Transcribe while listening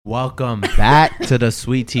Welcome back to the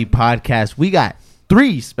Sweet Tea Podcast. We got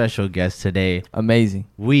 3 special guests today. Amazing.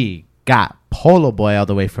 We got Polo Boy all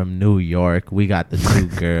the way from New York. We got the 2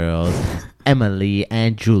 girls, Emily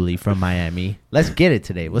and Julie from Miami. Let's get it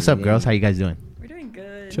today. What's up, girls? How you guys doing? We're doing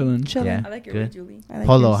good. Chilling. Yeah, I like your good. word, Julie. I like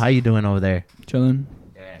Polo, yours. how you doing over there? Chilling.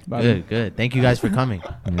 Good, good. Thank you guys for coming.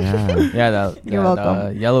 Yeah, that You're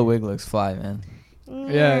welcome. yellow wig looks fly, man.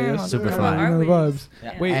 Yeah, you're Super you fly. know the vibes.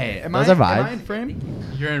 Yeah. Wait, Hey, am those I, are vibes. Am I in frame?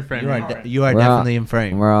 You're in frame. You are We're definitely in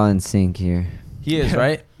frame. We're all in sync here. He is,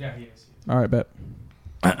 right? Yeah, he is. All right, bet.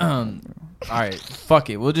 All right, fuck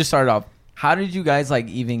it. We'll just start off. How did you guys like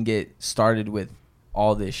even get started with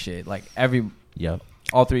all this shit? Like Yep.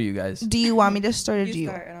 all 3 of you guys. Do you want me to start or do You you?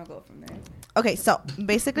 start and I'll go from there. Okay, so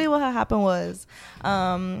basically what had happened was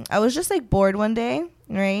I was just like bored one day,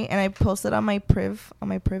 right? And I posted on my priv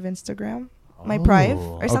Instagram. My priv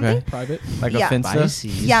or something. Okay. Private. Like Yeah. a Finsta? Spicy.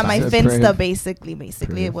 Yeah, my Spicy. Finsta Priv. basically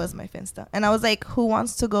Priv. it was my Finsta. And I was like, who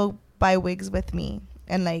wants to go buy wigs with me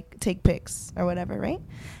and like take pics or whatever, right?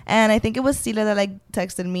 And I think it was Sila that like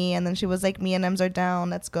texted me, and then she was like, me and Ems are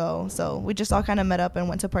down, let's go. So we just all kind of met up and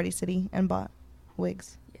went to Party City and bought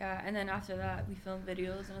wigs. Yeah, and then after that, we filmed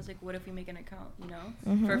videos, and I was like, what if we make an account,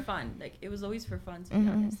 Mhm. for fun? Like, it was always for fun, to be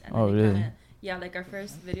Mhm. honest. And Oh, then it really? kinda, yeah, like our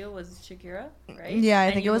first video was Shakira, right? Yeah, I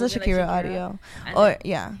And think it you was a moved it like Shakira audio. And Or then,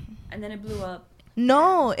 yeah. and then it blew up.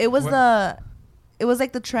 No, it was What? it was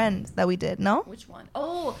like the trend that we did. No, Which one?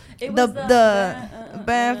 Oh, it the was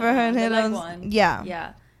band for her the leg hitters. one. Yeah.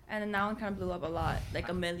 Yeah. And then that one kind of blew up a lot, like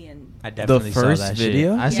a million. I definitely saw first that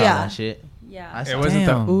video? shit. I saw Yeah. that shit. Yeah. I It saw wasn't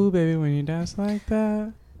Damn. the ooh baby when you dance like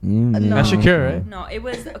that. No. That's Shakira, right? No, it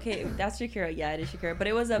was okay. That's Shakira. Yeah, it is Shakira. But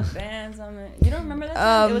it was a band. You don't remember that?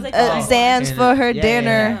 Song? It was like Zans Oh, for her yeah,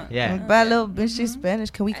 dinner. yeah. Bad little bitch, she's Spanish.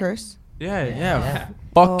 Can we curse? Yeah, yeah. Yeah.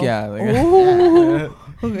 Fuck Oh. yeah. Like, Ooh.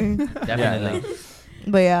 Okay. Definitely.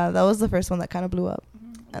 But yeah, that was the first one that kind of blew up. We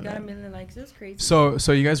And got a then- million likes. It was crazy.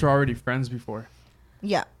 So you guys were already friends before.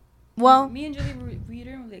 Yeah. Well, me and Julie, we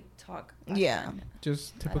didn't really talk. back Yeah. then.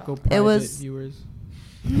 Just typical It private was- viewers.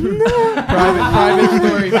 private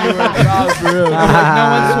story viewers. Like,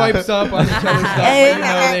 no one swipes up on each other's stuff. But you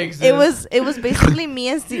know they exist. it was basically me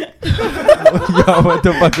and yo, what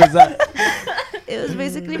the fuck was that? it was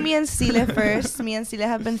basically me and Sile first. Me and Sile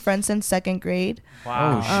have been friends since 2nd grade.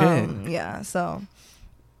 Oh, shit. Yeah, so.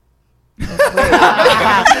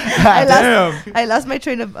 I lost my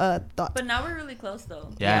train of thought. But now we're really close, though.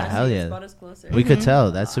 Yeah, Honestly, hell it's yeah. brought us closer. We could Mhm.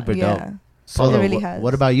 tell. That's super dope. Yeah. Polo, It really wh- has.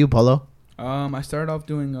 what about you, Polo? I started off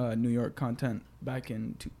doing New York content back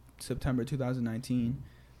in September 2019,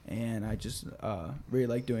 and I just really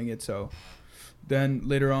liked doing it. So then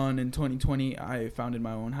later on in 2020, I founded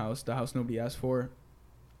my own house, the house nobody asked for.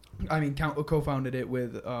 I mean, co-founded it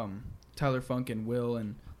with Tyler Funk and Will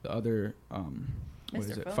and the other what Mr.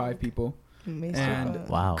 is it, Funk. 5 people, And-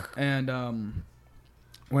 Wow. and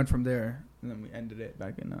went from there. And then we ended it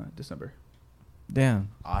back in December. Damn.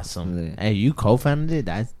 Awesome. Really? Hey, you co-founded it?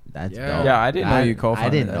 That's Yeah. dope. Yeah, I didn't know you co-founded I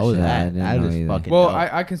didn't that know shit. that. Yeah, I didn't That know was either. fucking Well, dope.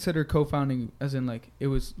 I consider co-founding as in like it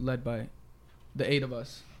was led by the 8 of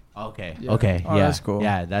us. Okay. Yeah. Okay. Oh, yeah. that's cool.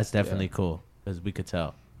 Yeah, that's definitely cool because we could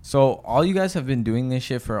tell. So all you guys have been doing this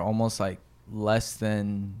shit for almost like less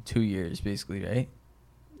than 2 years, basically, right?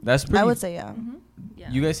 That's pretty. I would say, yeah. Mhm. Yeah.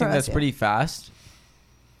 You guys For think us, that's yeah. pretty fast?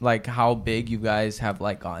 Like how big you guys have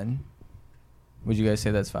like gotten? Would you guys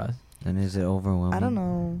say that's fast? And is it overwhelming? I don't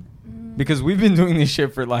know. Mm. Because we've been doing this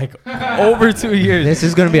shit for like over 2 years. This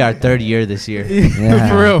is gonna be our 3rd year this year. Yeah.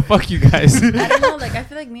 For real, fuck you guys. I don't know. Like, I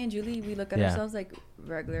feel like me and Julie, we look at Yeah. ourselves like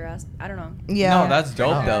regular ass. I don't know. Yeah. No, that's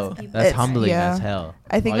dope No. though. That's It's- humbling yeah. as hell.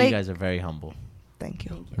 I think, all you like- guys are very humble. Thank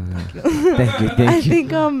you. Thank you. Thank you. Thank I you.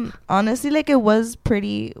 think honestly, like, it was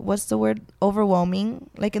pretty, what's the word, overwhelming,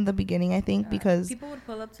 like in the beginning, I think, Yeah. because people would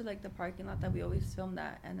pull up to like the parking lot that we always filmed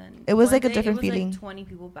at, and then It was one like a day, different it was feeling. Like 20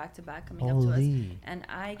 people back to back coming up to us, Holy. and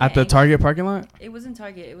I At get the angry. Target parking lot? It wasn't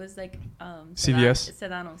Target. It was like CVS?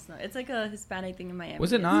 Sedanos. No, it's like a Hispanic thing in Miami.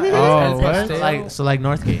 Was it not? Oh, It's what? Pastel? So like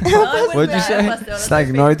Northgate. No, it was What'd you not. say? Pastel. That's It's my like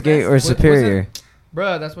favorite Northgate or restaurant. Superior.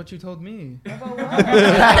 Bruh, that's what you told me. Lied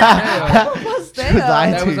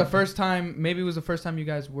That to was you. the first time. Maybe it was the first time you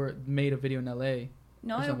guys made a video in LA.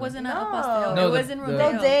 No, or it something. wasn't No. at El Pastel. No, it was the- in the-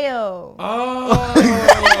 Rodeo. Rodeo. Oh,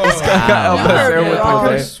 This guy got Wow. El Paseo You with heard I me. could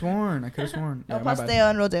the have sworn. I could have sworn. El Yeah, my bad. Pastel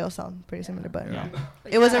and Rodeo sound pretty similar, but Yeah. no.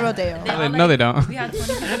 But It was a yeah, rodeo. they all, No, they don't. We had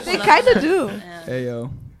 20 people They pull up kinda to us, do. and- Hey yo,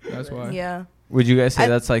 that's why. Yeah. Would you guys say I-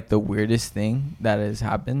 that's like the weirdest thing that has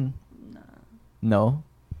happened? Nah. No.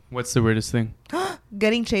 What's the weirdest thing?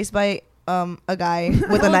 Getting chased by a guy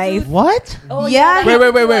with a Oh, knife. dude. What? Oh, Yeah. that Wait,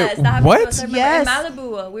 happened wait, to wait, us. That happened what? to us. I remember Yes. In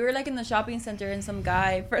Malibu, we were like in the shopping center, and some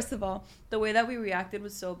guy. First of all, the way that we reacted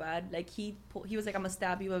was so bad. Like he was like, "I'm gonna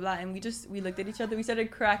stab you," blah blah, and we looked at each other. We started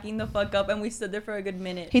cracking the fuck up, and we stood there for a good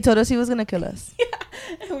minute. He told us he was gonna kill us.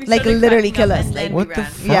 And we like, started literally cracking kill up, us. and then Like, we what the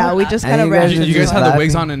ran. fuck? Yeah, we just And kind of you guys ran. just You guys had the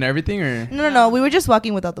wigs laughing? on and everything, or? No, we were just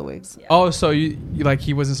walking without the wigs. Yeah. Oh, so you like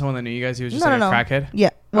he wasn't someone that knew you guys. He was just No, like no, a no. crackhead. Yeah.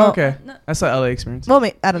 Oh, Well, okay, No. that's the LA experience. Well,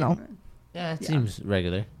 I don't know. Yeah, it Yeah. seems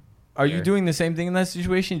regular. Are you Sure. doing the same thing in that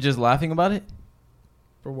situation? Just laughing about it?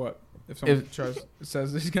 For what? If someone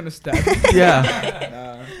says he's gonna stab you.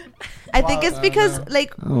 Yeah. I think it's because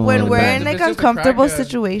like Oh, when well, we're man. in If like it's just a uncomfortable crackhead, We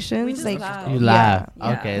situations, just like laugh. You Yeah. laugh.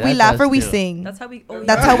 Yeah. Okay. we that's laugh us or we too. sing. That's how we. Oh,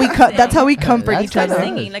 That's yeah, how we sing. that's how we comfort That's each Start other. us.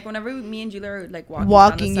 singing. Like whenever me and Julia are like walking,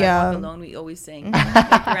 Walking, down the sidewalk yeah. alone, we always sing. Mhm.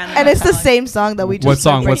 Like, random And it's the song. same song that we just What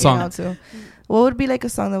song? start What song? breaking out to. What would be like a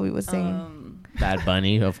song that we would sing? Bad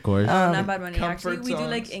Bunny, of course. No, not Um, Bad Bunny. Actually, comfort we do songs.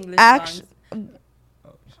 like English Actu- songs.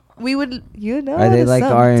 We would, you know. Are they like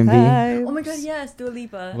R&B? sometimes. Oh my god, yes, Dua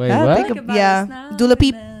Lipa. Wait, I what? think Think of- about yeah. us now Dula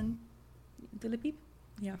Peep. and then- Dula Peep?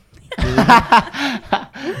 Yeah.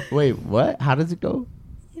 Wait, what? How does it go?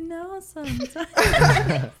 You know, sometimes.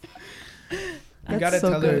 You That's gotta so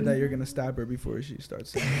tell her good. that you're gonna stab her before she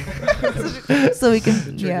starts singing. So we can,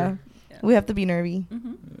 Trigger. yeah. Yeah. We have to be nervy.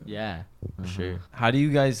 hmm Yeah, for Uh-huh. sure. How do you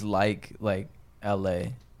guys like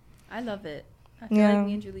LA? I love it. I feel Yeah. like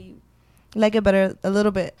me and Julie. Like it better, a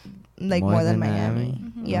little bit, like more, More than than Miami.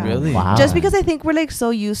 Miami? Mhm. Yeah. Really? Wow. Just because I think we're like so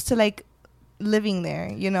used to like living there,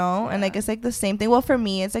 you know, and like Yeah. it's like the same thing. Well, for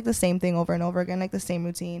me, it's like the same thing over and over again, like the same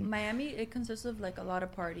routine. Miami, it consists of like a lot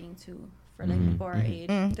of partying too for like Mhm. people our Mhm. age.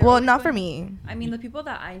 Mm. They're Well, always not for going- me. I mean, the people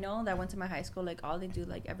that I know that went to my high school, like all they do,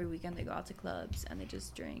 like every weekend, they go out to clubs and they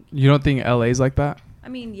just drink. You don't think LA's like that? I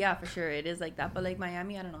mean, yeah, for sure, it is like that. But like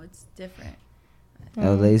Miami, I don't know, it's different.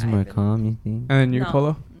 LA's I more feel- calm, you think? And then you, no,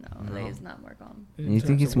 Polo? No, LA No. is not more calm. You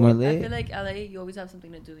think it's more I lit? feel like LA, you always have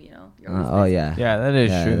something to do. You know. You're always Oh busy. yeah. Yeah, that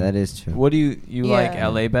is yeah, true. that is true. What do you like Yeah.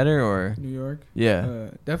 LA better or? New York. Yeah.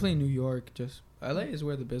 Definitely New York. Just LA is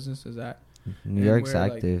where the business is at. New and York's where,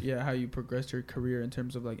 like, active. yeah, how you progress your career in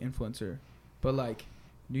terms of like influencer. But like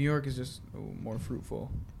New York is just more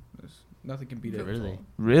fruitful. There's nothing can beat it. Really?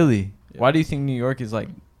 Really? Yeah. Why do you think New York is like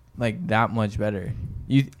that much better?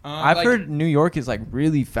 I've like- heard New York is like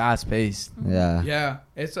really fast paced. Mhm. Yeah. Yeah,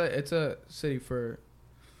 it's a city for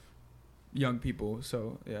young people.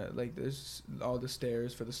 So yeah, like there's all the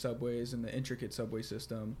stairs for the subways and the intricate subway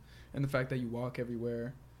system, and the fact that you walk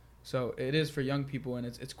everywhere. So it is for young people, and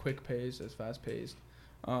it's quick paced, it's fast paced.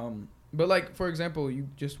 But like for example, you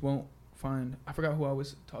just won't find. I forgot who I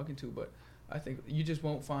was talking to, but I think you just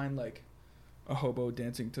won't find like a hobo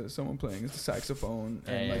dancing to someone playing the saxophone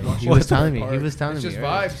and Yeah, like yeah. walking He was to the telling me. park. He was telling it's me just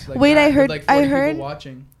earlier. vibes. Like Wait, that, I with, heard- like, I 40 people heard-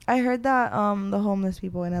 watching. I heard that the homeless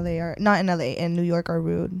people in LA are not in LA, in New York are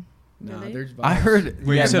rude. Nah, Really? there's vibes. I heard.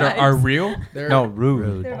 Wait, yeah, you said vibes. are real? They're, no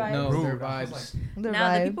rude. They're vibes. No, they're Rude. I was vibes. Their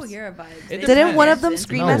Nah, the vibes. people here are vibes. It They depends. Didn't one of them dance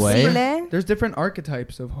scream No at way. Sile? There's different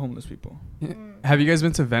archetypes of homeless people. Have you guys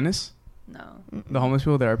been to Venice? No. The homeless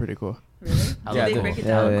people there are pretty cool. Really? I Do love they cool. break it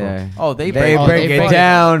Yeah, down? they are. Oh, they They break. Oh, break they it break-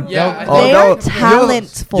 down. Yeah, Oh, They no. are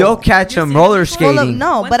talentful. You'll catch You them see roller this before? Full of, skating.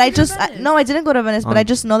 no, When but did I you go just to Venice? no, I didn't go to Venice, but On- I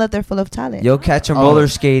just know that they're full of talent. You'll catch them Oh. roller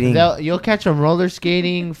skating. You'll catch them roller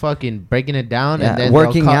skating, fucking breaking it down, Yeah, and then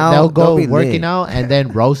working out, They'll go they'll be working lit. out and then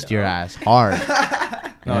roast your ass hard.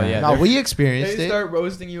 Oh yeah. No, they're- we experienced They it. start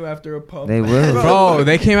roasting you after a pump. They will. Bro,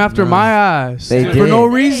 they came after No. my ass They for did. no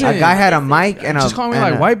reason. A guy had a mic and a. just call me and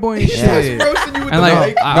like a- white boy and He's shit. just roasting you with And the like,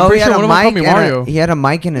 mic. I'm No, he pretty had sure a one of them called mic me and Mario. he had a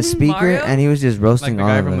mic and a speaker, Mario? and he was just Like roasting the all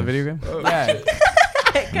guy of from the us. video game. Yeah.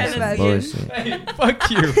 Kind of Bullshit.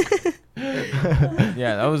 Fuck you.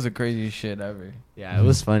 Yeah, that was the craziest shit ever. Yeah, it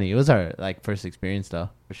was funny. It was our like first experience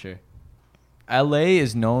though, for sure. LA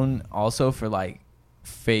is known also for like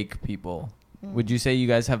fake people. Mm. Would you say you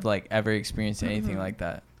guys have like ever experienced anything Mhm. like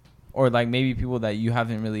that? Or like maybe people that you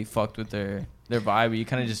haven't really fucked with their vibe, or you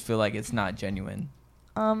kind of just feel like it's not genuine.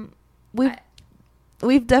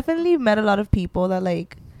 We've definitely met a lot of people that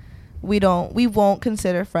like we won't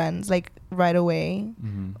consider friends like right away,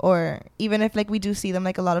 Mm-hmm. or even if like we do see them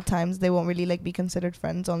like a lot of times, they won't really like be considered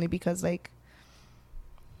friends only because like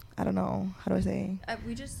I don't know, how do I say,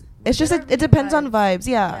 We just. it's just it depends on vibes,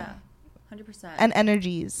 yeah, 100%. and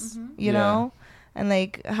energies, Mhm. you Yeah. know, and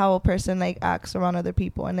like how a person like acts around other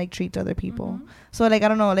people and like treats other people. Mhm. So like I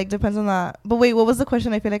don't know, like depends on that. But wait, what was the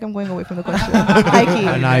question? I feel like I'm going away from the question. I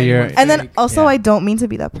keep. Now you're. And then also Yeah. I don't mean to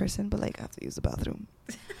be that person, but like I have to use the bathroom.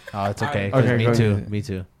 Oh, it's okay. Okay, Me go too. ahead. Me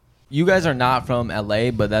too. You guys are not from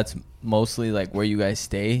LA, but that's mostly like where you guys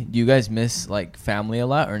stay. Do you guys miss like family a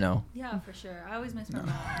lot or no? Yeah, for sure. I always miss my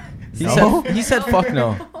mom. He said fuck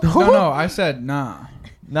no. No, I said nah.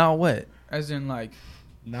 Now what? As in like,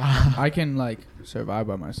 Nah. I can like survive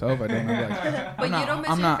by myself. I don't have like. But you don't miss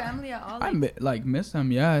your family at all? Like, Miss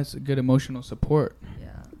them. Yeah, it's a good emotional support. yeah.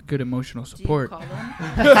 Good emotional Do you support. call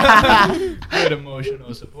them? Good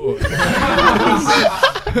emotional support.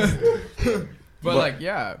 But like,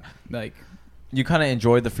 yeah, like, You kind of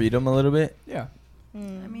enjoy the freedom a little bit. yeah. I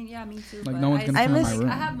mean, yeah, me too. Like, but no one's gonna I come in my miss- room.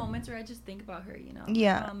 I have moments where I just think about her, you know.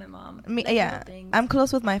 Yeah. My mom. Me, like, yeah, little things. I'm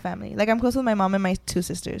close with my family. Like I'm close with my mom and my 2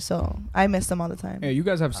 sisters, so I miss them all the time. Hey, you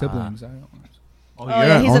guys have siblings. I don't. Oh,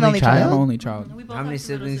 yeah, he's an only I'm child. an only child. We both How many have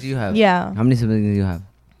two little siblings do you sisters. have? Yeah. How many siblings do you have?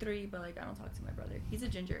 3, but like I don't talk to my brother. He's a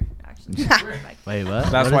ginger, actually. Wait, what?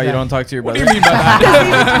 That's What why is you that? don't talk to your What brother. do you mean by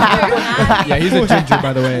that? Yeah, he's a ginger,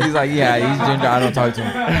 by the way. He's like, yeah, he's ginger. I don't talk to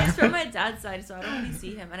him. He's from my dad's side, so I don't really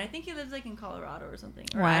see him. And I think he lives like in Colorado or something.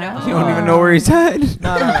 Or Wow. Idaho. You don't even know where he's at.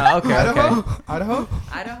 No. Okay, okay. Idaho? Idaho?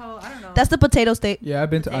 Idaho, I don't know. That's the potato state. Yeah, I've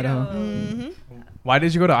been to Idaho. hmm Why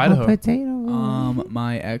did you go to Idaho?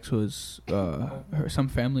 My ex was some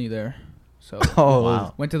family there, so Oh,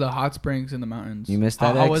 Wow. went to the hot springs in the mountains. You missed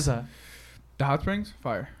How, that. how ex? was that? The hot springs?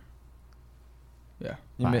 Fire. Yeah.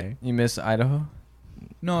 You miss Idaho?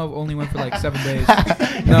 No, I only went for like 7 days.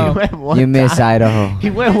 He No, went one You miss time. Idaho.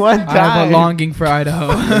 He went one I time. have a longing for Idaho.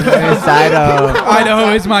 Miss Idaho.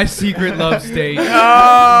 Idaho is my secret love state.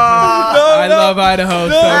 I love Idaho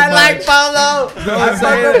so much. Polo.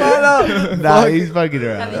 Nah, he's fucking Have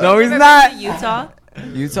around. you No, guys he's ever not. been to Utah?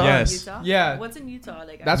 Utah? Yes. Utah? Yeah. What's in Utah?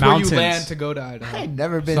 Like, That's Mountains. where you land to go to Idaho. I ain't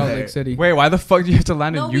never been Salt there. Lake City. Wait, why the fuck do you have to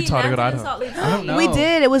land no, in we Utah to go to landed in Idaho? Salt Lake I don't City. know. We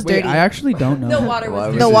did. It was Wait, dirty. I actually don't know. The water was Why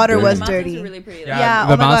dirty. was The it water dirty? was The mountains dirty. are really pretty. Yeah, Yeah.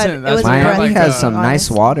 the Oh my god. mountain- It that's was why I Miami like, has breathtaking, some nice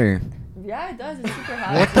honest. water. Yeah, it does. It's super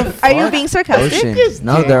hot. What the Are you being sarcastic? Ocean.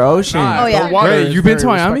 No, they're ocean. Oh, yeah. The water Wait, is you been to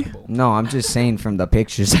very Miami? respectable. No, I'm just saying from the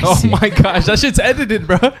pictures I Oh see. my gosh, that shit's edited,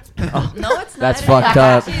 bro. No, it's not. That's It fucked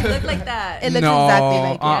doesn't up. actually look like that. It looks No, exactly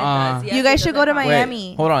like it. Yeah, it does. Yes, You guys it should does go to look like Miami.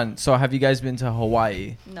 Wait, hold on. So have you guys been to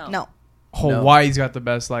Hawaii? No. No. Hawaii's got the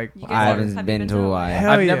best, like, You I guys haven't have you been to Hawaii.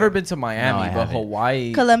 Hell I've yeah. never been to Miami, No, I but haven't.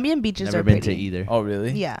 Hawaii. Colombian beaches Never are been pretty. to either. Oh,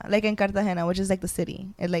 really? Yeah, like in Cartagena, which is like the city.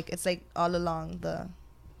 It's like all along the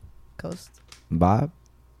coast. Bob?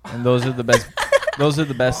 And those are the best. Those are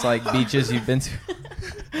the best like beaches you've been to.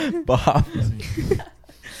 Bob.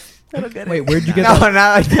 Wait, where'd you get No, that?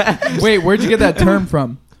 not like that. Wait, where'd you get that term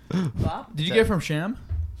from? Bop? Did you get it from Sham?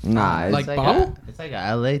 Nah, it's Like It's Bobble? it's like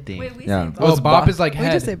a LA thing. Wait, we Yeah. say Oh, bop. What's bop bop? is like We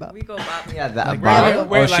head. just say Bob. We go bop. yeah, that Like Bob.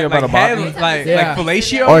 Oh, shit about a bop? like Yeah.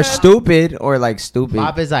 fellatio? Or stupid, or like stupid.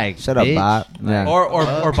 Bob is like Shut up, bitch. Bob. Yeah.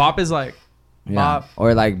 Or bop is like Yeah. Bob.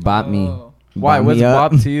 Or like bop me. Oh, Why? Bop What's me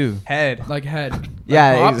up. Bob to you? head. like head.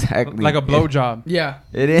 Yeah, Bop? exactly. Like a blowjob. Yeah,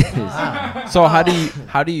 It is. So how do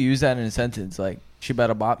you use that in a sentence? Like she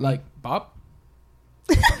better bop. like bop.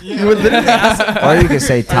 you would literally ask. Or you could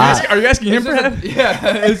say top. Are you asking him for head?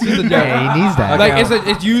 Yeah, it's just a joke. Yeah, he needs that. Like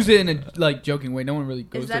it's used in a like joking way. No one really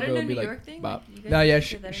goes Is to that go a and be New like York thing? bop. Like, you guys No, yeah,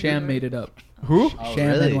 say that in New Sham York? made it up. Who? Oh, Sham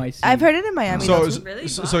really? NYC. I've heard it in Miami. So, though, too. Really?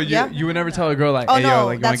 so you Yeah. you would never tell a girl like, Oh, hey yo, no,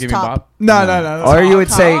 like you wanna that's give me top. bop? No. Or you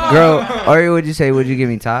would say, girl. Or would you say, would you give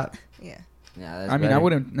me top? Yeah. Yeah, that's I mean, I better.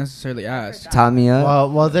 wouldn't necessarily ask. Top me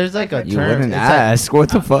up. Well, there's like a You term. wouldn't It's like- ask. What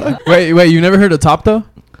the fuck? Wait, you never heard of top though?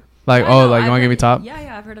 Like, I oh, know, like you I've wanna give me heard- top?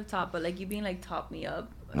 Yeah, I've heard of top, but like you being like top me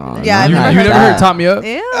up. No, Like, Yeah, I've You, never you heard never that. heard top me up?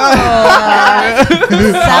 Ew.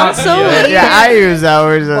 Sounds so weird. Yeah, I use that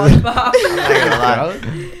word. Bop, bop. Girls?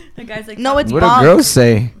 The guy's like, No, top it's me What do up. bop. girls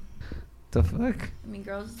say? The fuck? I mean,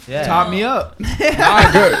 girls. Yeah. Top me up.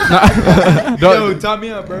 Yo, top me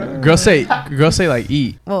up, bro. girls say like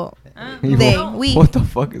eat. Well, You they, don't- we. What the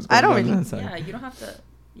fuck is going I don't on really- outside? Yeah, you don't have to.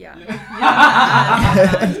 Yeah. You don't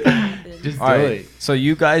have to ask. Just do All right. it. So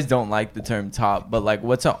you guys don't like the term top, but like,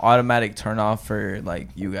 what's an automatic turn off for like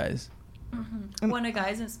you guys? When a guy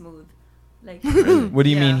isn't smooth, like. What do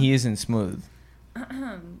you mean Yeah. he isn't smooth?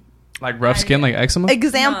 Like rough skin, like eczema? For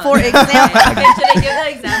example. Okay, should I give that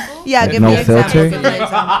example? Yeah, give No me an example. filter? Give me an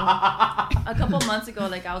example. A couple months ago,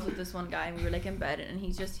 like I was with this one guy and we were like in bed, and he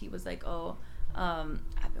was like, "Oh,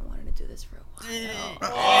 I've been wanting to do this for a while."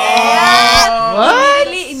 What?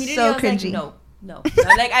 Immediately, So I was cringy. like, no.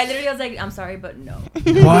 Like I literally was like, "I'm sorry, but no."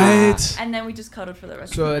 What? And then we just cuddled for the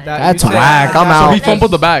rest So of the that- night. That's You say- whack. I'm So out. he fumbled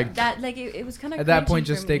the bag. That like it was kind of At that point,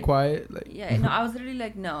 just stay quiet. Like, Yeah, no, I was literally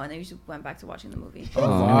like, no, and then we just went back to watching the movie. Oh,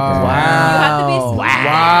 wow. You have to be smooth.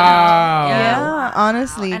 Wow. Yeah,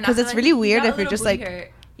 honestly, And because after it's that, really he weird got a if you're little just booty like,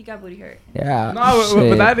 hurt. He got booty hurt. Yeah. No, but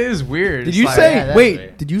Shit. that is weird. Did It's you like- say? Yeah, that's wait,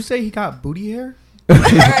 weird. did you say he got booty hair?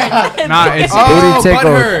 Nah, it's Booty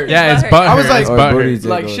tickle. butthurt. yeah, it's Butthurt. butt. I was like- it's Or butt booty hurt.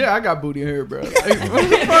 Like tickle. shit, I got booty hair, bro. Like, what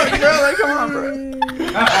the fuck, bro? Like, come on, bro.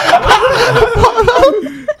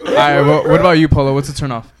 All right, what about you, Polo? What's the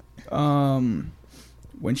turn off?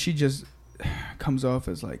 When she just comes off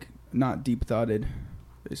as like not deep thoughted,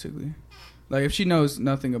 basically. Like if she knows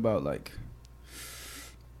nothing about like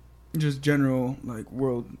just general like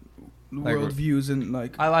world views and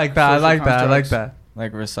like I like that. I social like that. I like constructs. that.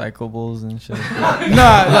 Like recyclables and shit.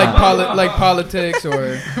 Nah, like politics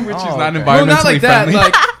or Which is Oh, not okay. environmentally no, not like that.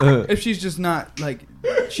 friendly. Like if she's just not like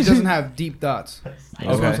she doesn't have deep thoughts. That's what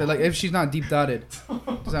I'm Okay. saying. Like if she's not deep thoughted,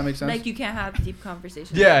 does that make sense? Like you can't have deep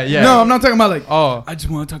conversations. Yeah, yeah. No, I'm not talking about like. Oh, I just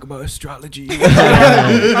want to talk about astrology.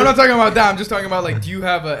 I'm not talking about that. I'm just talking about like, do you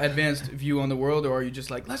have an advanced view on the world, or are you just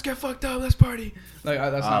like, let's get fucked up, let's party? Like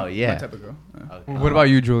that's not my type of girl. Yeah. what about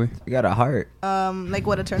you, Julie? You got a heart. Like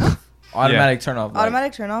what, a turn off? Automatic turn off. Like,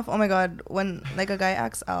 Automatic turn off. Oh my god, when like a guy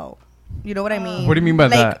acts out, you know what I mean? What do you mean by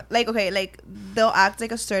like, that? Like okay, like they'll act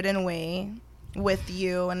like a certain way with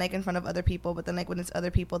you and like in front of other people, but then like when it's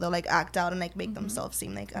other people, they'll like act out and like make themselves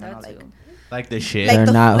seem like I don't know, That like too. Like the shit. like They're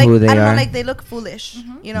the, not like, who they I don't are. know, like they look foolish,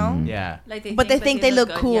 you know? Mm. Yeah. Like But they think they look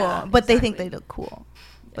good. cool. Yeah, but they think exactly. they look cool.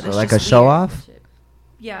 But So it's like just a show weird. off?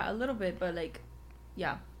 Yeah, a little bit, but like,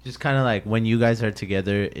 yeah. Just kind of like when you guys are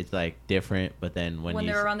together, it's like different. But then when When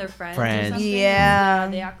you they're around their friends. Friends. Or something, Yeah.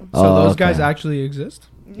 They act So Oh, those okay. guys actually exist?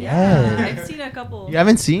 Yeah. I've seen a couple. you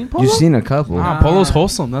haven't seen Polo? You've seen a couple. Nah. Ah, Polo's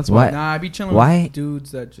wholesome. That's why. What? Nah, I be chilling Why? with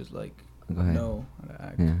dudes that just like Go ahead. know how to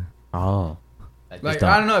act. Yeah. Oh. Like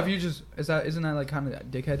I don't know if you just isn't that like kind of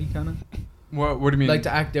dickheady kind of What do you mean? like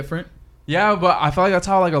to act different? Yeah, but I feel like that's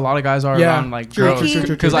how like a lot of guys are Yeah. around like True, girls. true, true,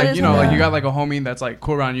 true, Because true. like That you is know like yeah. you got like a homie that's like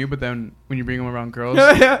cool around you, but then when you bring him around girls,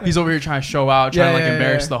 Yeah. he's over here trying to show out, trying Yeah, to like yeah,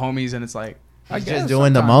 embarrass yeah. the homies, and it's like I He's guess just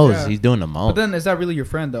doing the sometimes, most. yeah. He's doing the But most. then is that really your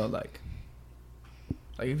friend though? Like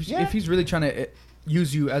if Yeah. if he's really trying to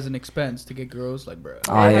use you as an expense to get girls, like bro.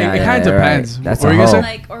 Oh, yeah, it yeah, kind of you're right. depends. That's What a were you gonna hoe.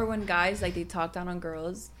 say? Like, or when guys like they talk down on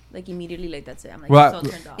girls, like immediately, like that's it. I'm like Well, so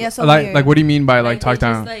turned off. Yeah, so like weird. like what do you mean by like talk they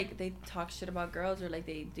down? Just, like they talk shit about girls or like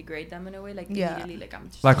they degrade them in a way. Like Yeah. immediately, like I'm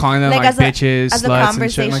just Like calling them Like, like, as a- bitches, as a sluts, and shit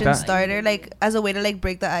conversation like that. starter, like as a way to like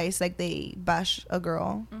break the ice, like they bash a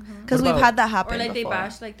girl Mhm. because What we've about- had that happen Or like before. they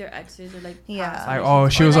bash like their exes or like Yeah. past Like, relationships. oh,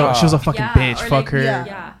 she Or, was like, a she was a fucking yeah, bitch. or, Fuck like, her. Yeah.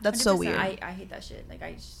 Yeah, That's so 100%. weird. I hate that shit. Like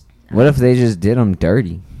I just. What if they just did them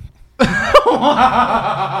dirty? No,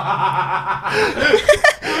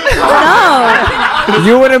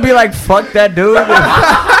 You wouldn't be like, fuck that dude.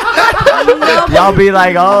 Y'all be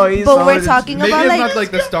like, oh, he's. but so- we're talking Maybe about it's like, not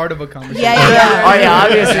like the start of a conversation. yeah, yeah, yeah. Oh yeah,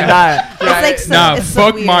 obviously not. It's like so, Nah, it's so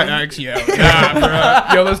fuck weird. my Ex, yeah,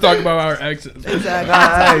 bro. Yo, let's talk about our exes. Exactly.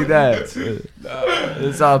 I like that.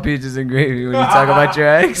 It's all peaches and gravy when you talk about your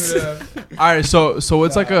ex. Yeah. All right, so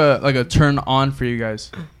what's like a turn on for you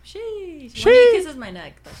guys? Sheesh. When he kisses my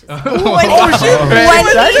neck, that's just. Oh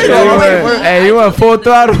shit! Hey, you went full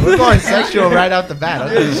throttle. We're going sexual right out the bat.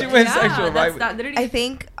 Okay. She went Yeah, sexual that's right. that literally. I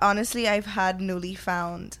think honestly, I've had newly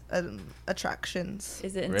found attractions.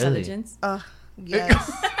 Is it Really? intelligence?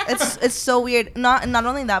 Yes, it's so weird. Not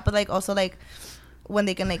only that, but like also like when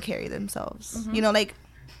they can like carry themselves. Mhm. You know, like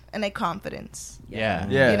and like confidence. Yeah.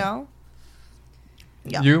 Yeah. You know.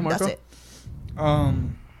 Yeah. You, Marco? That's it.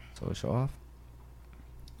 So show off.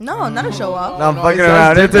 No, not a show off. No, I'm no, fucking it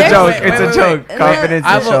around. sounds It's a different. joke. Wait, It's wait, a wait, joke. wait. Confidence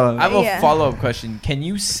I is have show. I have a Yeah. follow up question. Can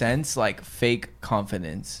you sense like fake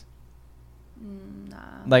confidence? Nah.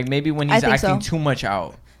 Like maybe when I he's think acting so. too much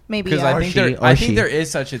out. Maybe. Because Yeah. I think there is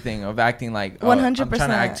such a thing of acting like I'm trying to 100%.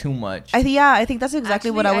 act too much. I think that's exactly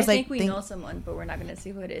what I Actually, was like. think we know someone, but we're not gonna see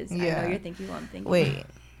who it is. I Yeah. know you're thinking who I'm thinking. Wait.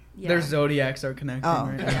 Yeah. Their zodiacs are connecting Oh.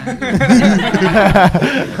 right Yeah.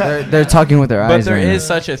 now. They're talking with their but eyes. there right is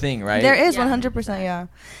now. such a thing, right? There is Yeah. 100%. Yeah,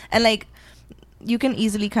 and like you can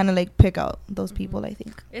easily kind of like pick out those people. I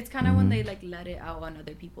think. It's kind of when they like let it out on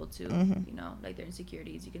other people too. Mhm. You know, like their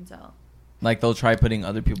insecurities. You can tell. Like they'll try putting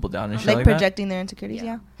other people down and shit Like like projecting their insecurities. Yeah.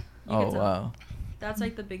 Yeah. You that. can Oh tell. wow. That's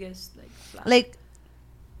like the biggest like. Flash. Like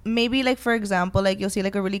maybe like for example, like you'll see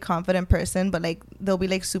like a really confident person, but like they'll be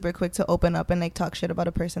like super quick to open up and like talk shit about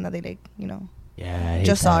a person that they like, you know, Yeah. I hate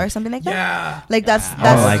just saw that. or something like that. Yeah. Like that's I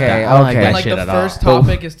don't like Okay, that. I don't like okay. that And like shit the at first all.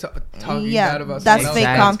 topic is talking Yeah, bad about that's someone fake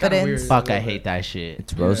else. Kinda confidence. weird. Fuck, I hate that shit.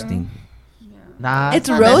 It's roasting. yeah. Nah. It's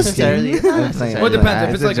not roasting. necessarily. It's not Well, necessarily. Well, it depends. If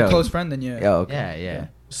It's it's a like a joke. close friend, then yeah. Yeah. Okay. Yeah, yeah.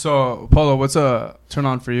 So Polo, what's a turn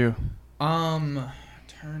on for you?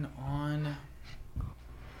 Turn on.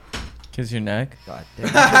 Kiss your neck. God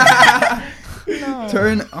damn. No.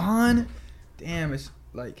 Turn on. Damn, it's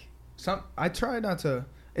like some. I try not to.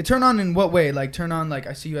 turn on in what way? Like turn on like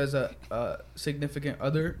I see you as a significant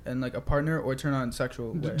other and like a partner, or turn on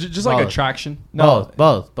sexual way? Just like Both. attraction. No,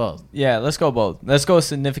 Both. yeah, let's go both. Let's go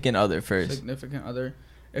significant other first. Significant other.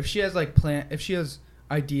 If she has if she has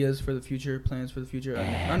ideas for the future, plans for the future,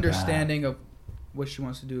 understanding of what she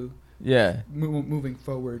wants to do, Yeah. moving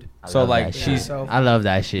forward. I So love like that shit. she's I love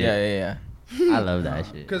that shit. yeah. I love that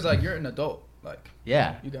shit. Because like you're an adult, like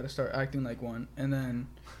Yeah. you got to start acting like one, and then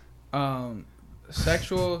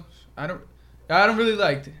sexual. I don't really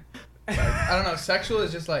like. I don't know. Sexual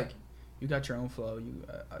is just like you got your own flow. You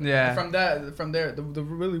Yeah. From there, the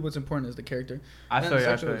really what's important is the character. I And feel you. I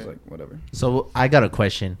sexual feel is you. like whatever. So I got a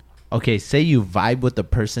question. Okay, say you vibe with the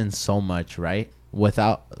person so much, right?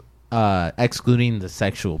 Without excluding the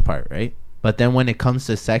sexual part, right? But then when it comes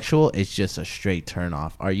to sexual, it's just a straight turn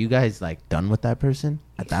off. Are you guys like done with that person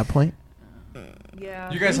at that point?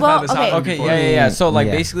 Yeah. You guys have Well, had this okay. happen Okay, before. yeah. So like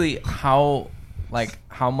Yeah. basically how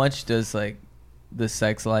much does like the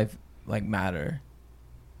sex life like matter?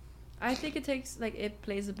 I think it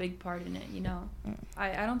plays a big part in it, you know.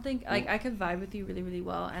 I don't think like I could vibe with you really, really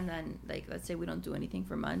well, and then like let's say we don't do anything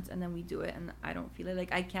for months, and then we do it, and I don't feel it.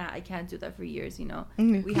 Like I can't do that for years, you know.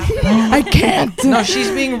 Mhm. We have to. Like, I can't. No, she's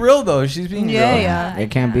being real though. She's being Yeah, real. yeah. It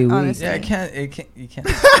can't be weak. Honestly. Yeah, you can't. It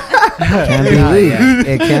can't be Yeah, weak.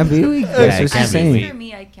 yeah. It can't be weak. Yeah, That's it what can't she's be saying. weak. for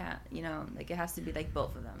me, I can't. You know, like it has to be like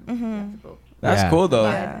both of them. Mhm. We have to both. That's Yeah. cool though.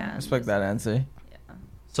 Yeah. Respect that answer. Yeah.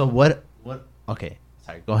 So what okay,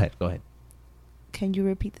 sorry, go ahead. Can you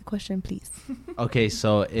repeat the question, please? Okay,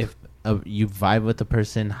 so if you vibe with the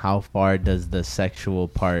person, how far does the sexual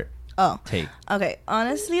part Oh, take? okay.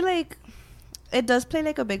 Honestly, like, it does play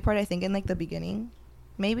like a big part. I think in like the beginning,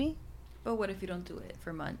 maybe. But what if you don't do it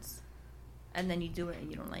for months, and then you do it and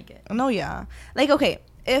you don't like it? No, yeah. Like, okay,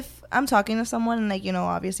 if I'm talking to someone and like, you know,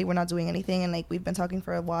 obviously we're not doing anything and like we've been talking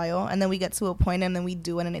for a while, and then we get to a point and then we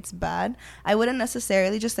do it and it's bad, I wouldn't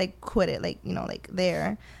necessarily just like quit it, like, you know, like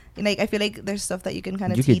there. Like, I feel like there's stuff that you can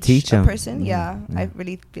kind of You could teach teach a 'em. person. Yeah, Yeah. I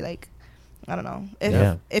really feel like, I don't know,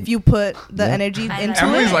 Yeah. if you put the Yeah. energy I into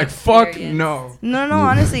Emily's it. like, fuck Experience. no. No,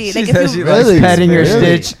 honestly, like She says if she you likes She's petting your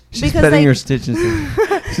Really? stitch. She's Because, petting like- your stitch and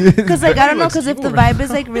stuff. because like I don't know, Looks because if the cute. vibe is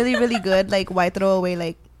like really really good, like why throw it away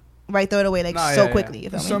like Nah, so yeah, yeah. quickly? You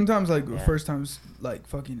feel me? Sometimes like Yeah. first times like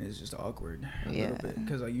fucking is just awkward. A Yeah. little bit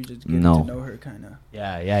because like you just get No. to know her kind of.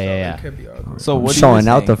 Yeah. It could be awkward. So what do Showing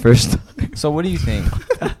you out the think? first time. So what do you think?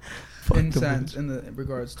 in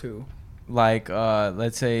regards to. Like,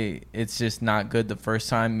 let's say it's just not good the first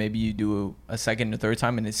time. Maybe you do a second or third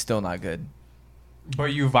time, and it's still not good.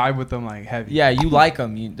 But you vibe with them like heavy. Yeah, you like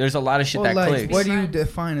them. There's a lot of shit Well, that like, clicks. what do you Friends.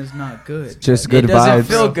 define as not good? Just It good doesn't vibes.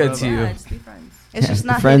 feel good to you. Yeah, just be friends. It's just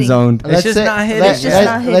not friend hitting. zoned. It's just not hitting. Let's, It's just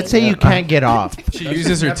not let's say hitting. you can't get off. She That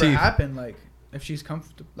uses should her never teeth. happen. Like if she's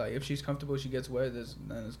comfortable, she gets wet, then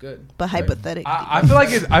it's good. But Right? hypothetically, I feel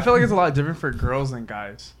like it's a lot different for girls than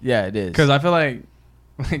guys. Yeah, it is. Because I feel like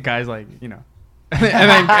guys like, you know. and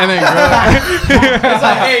then girls. It's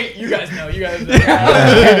like, hey, you guys know.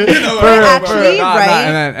 But actually,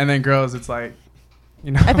 right? And then girls, it's like,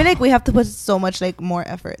 you know. I feel like we have to put so much like more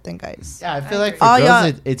effort than guys. Yeah, I feel I like for agree.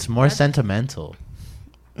 girls Oh, it's more sentimental.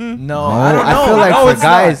 Mm. no, I don't know. I feel like no, for it's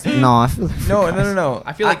guys, not. no, I feel like for No, guys. no.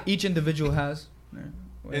 I feel like each individual has.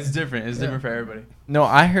 It's different. It's Yeah. different for everybody. No,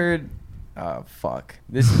 I heard. Fuck.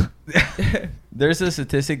 This. There's a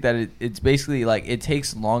statistic that it's basically like it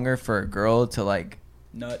takes longer for a girl to like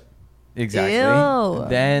Nut. exactly. Ew.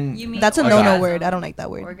 Then You mean That's a orgasm. no-no word. I don't like that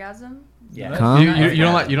word. Orgasm? Yeah. Cum? You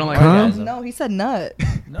don't like Cum? orgasm? No, he said nut.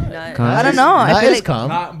 Nut. Cum? I don't know. I That feel is like cum.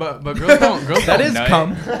 Not, but girls don't. Girls That don't is nut.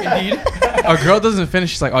 cum. Indeed. A girl doesn't finish.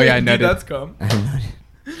 She's like, oh yeah, I Indeed, nutted. that's cum.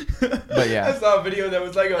 But yeah. I saw a video that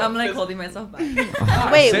was like a. I'm like holding myself back.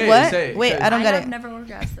 wait, Say it, what? say it, Wait, say it. I don't get have it. never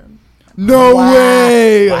orgasmed. No Wow.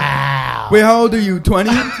 way. Wow. Wait, how old are you? 20?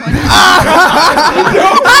 You're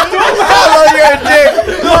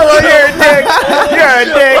a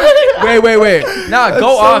dick. Wait. Nah, go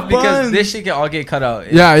so off because fun. this shit can all get cut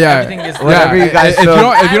out. Yeah. Everything gets Whatever you guys if you feel. don't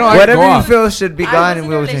like it, Whatever go you off. feel should be I gone, was and in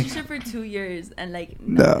we a will take. relationship for 2 years and like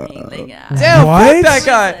No. nothing. Like, Damn, What? fuck that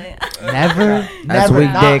guy. Never. That's never.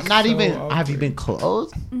 weak Not, dick. not So even. awkward. Have you been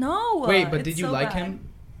close? No. Wait, but it's did you so like bad. him?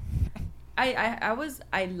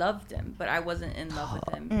 I loved him, but I wasn't in love with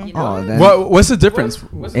him. You Oh, know? then What's the difference?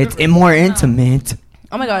 What's the it's difference? more intimate.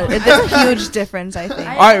 Oh my god, there's a huge difference. I think.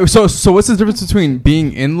 I- All right. So what's the difference between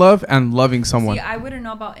being in love and loving someone? See, I wouldn't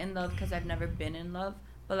know about in love because I've never been in love.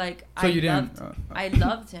 But like, So you didn't. I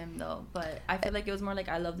loved him though. But I feel like it was more like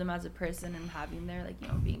I loved him as a person and having there, like, you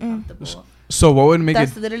know, being comfortable. So what would make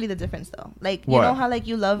That's it? literally the difference, though. Like What? you know how like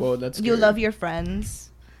you love Whoa, that's you scary. love your friends,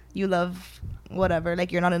 you love whatever.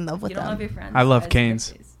 Like you're not in love with You don't them. love your friends. I love as Canes.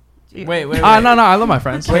 birthdays. Wait. No, I love my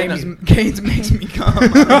friends. Canes makes me come.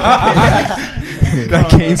 That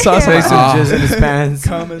cane sauce Face makes him Ah. jizz in his pants.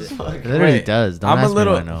 Come as fuck. It literally Wait, does. Don't I'm a ask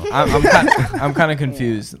little. me what I'm kind of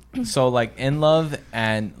confused. So like in love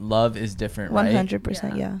and love is different, right?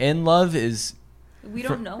 100%. Yeah. In love is We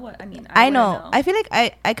don't know what I mean. I wouldn't know. I feel like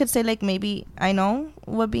I could say like maybe I know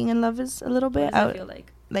what being in love is a little bit. What does it feel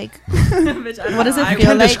like? Like Bitch, I don't What does know. it I You feel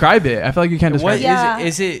can't like- describe it. I feel like you can't what describe is it. Yeah. it?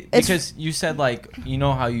 Is it It's- because you said like you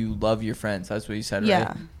know how you love your friends? That's what you said, yeah,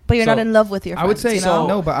 right? but you're So, not in love with your friends. I would say you know?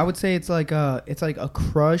 no, but I would say it's like a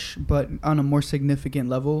crush, but on a more significant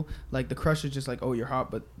level. Like the crush is just like, oh, you're hot,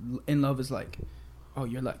 but in love is like, oh,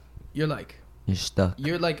 you're You're stuck.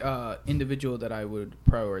 a individual that I would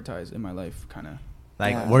prioritize in my life, kind of.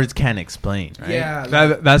 Like Yeah. words can't explain, right? Yeah,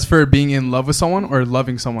 like, That's for being in love with someone or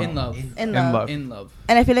loving someone. in love, in in love. love. in love.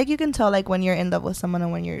 And I feel like you can tell like when you're in love with someone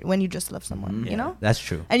and when you just love someone. Mhm. You know, That's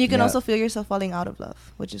true. and you can Yeah. also feel yourself falling out of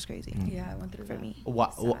love, which is crazy. Yeah, I went through For that. me.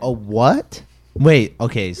 What? Sad. What? Wait.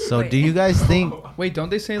 Okay. So Wait. do you guys think? Wait, don't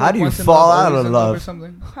they say How like do you once in fall love, out always of in love or love?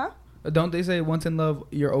 something? Huh? Don't they say once in love,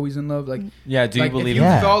 you're always in love? Like, Yeah. Do you like believe if you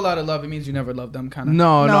that? Yeah. fall out of love, it means you never loved them, kind of.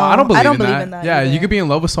 No, No, I don't believe, believe in that Yeah, you either. could be in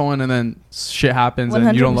love with someone and then shit happens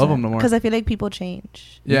and you don't love them no more. Because I feel like people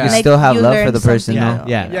change. Yeah. You can Like, still have you love learn for the person, something though.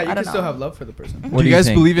 new, Yeah. you know? Yeah, I you can don't still know. have love for the person. What do you you guys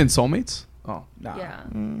think? believe in soulmates? Oh, Nah. Yeah.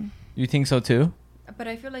 You think so too? But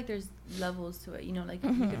I feel like there's levels to it. You know, like you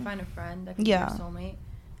Mhm. could find a friend that could Yeah. be your soulmate,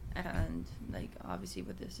 and like obviously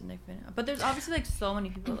with this significant. But there's obviously like so many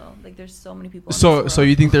people though. Like there's so many people. in so this so world.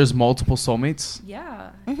 you think there's multiple soulmates? Yeah.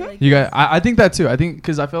 Mhm. I feel like You guys, there's- I think that too. I think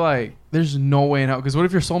because I feel like there's no way in hell. Because what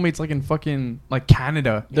if your soulmate's like in fucking like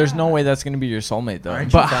Canada? There's no Yeah. way that's gonna be your soulmate though.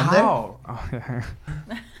 Aren't you But from there? how? Oh, yeah.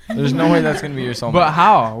 There's no way that's gonna be your soulmate. But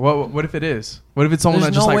how? What if it is? What if it's someone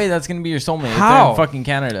There's that just no like way that's gonna be your soulmate. If they're How? in fucking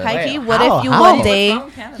Canada. Heike, Wait, what how? if you How? one We're day?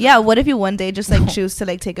 from Canada. Yeah, what if you one day just like choose to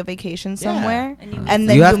like take a vacation somewhere And you and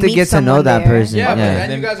then You have to meet get to know someone that there? person. Yeah, but Yeah. then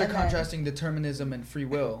Then- you guys are And then- contrasting determinism and free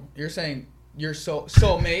will. You're saying your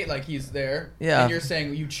soulmate, like he's there. Yeah. And you're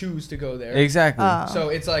saying you choose to go there. Exactly. So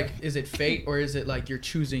it's like, is it fate or is it like you're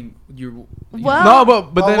choosing your? Well- no,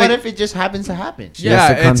 but But then what it- if it just happens to happen? Yeah.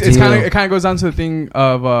 has to come it's to kind of you. it kind of goes down to the thing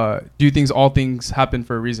of do things all things happen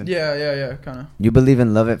for a reason? Yeah, kind of. You believe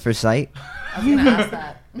in love at first sight? I was gonna ask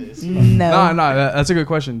that. No, No, that's a good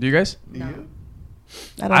question. Do you guys? No.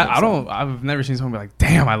 I don't. I don't. I've never seen someone be like,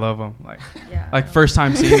 "Damn, I love him." Yeah. Like no. first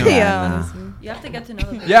time seeing him. Yeah, Nah. honestly. You have to get to know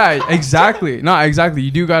them. Yeah, exactly. No, exactly.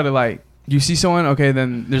 You do gotta like you see someone, okay,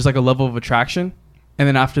 then there's like a level of attraction, and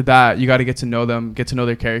then after that you gotta get to know them, get to know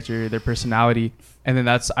their character, their personality, and then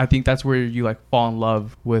I think that's where you like fall in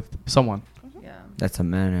love with someone. Yeah. That's a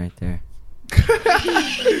man right there.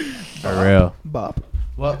 For real. Bob.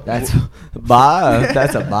 Well, That's Bob.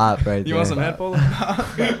 That's a bop right You there. want some head polo?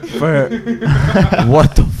 for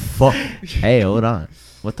What the fuck? hey, hold on.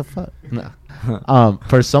 What the fuck? No.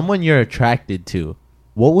 For someone you're attracted to,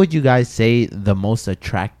 what would you guys say the most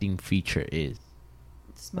attracting feature is?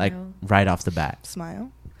 Like Smile. right off the bat.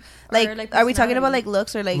 Smile. Or, Like, like, are we talking about personality. like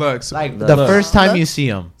looks or like Looks. Like Look. the Look. first time you Looks? see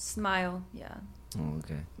them. Smile. Yeah. Oh,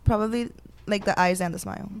 okay. probably like the eyes and the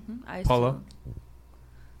smile? Eyes Polo? too.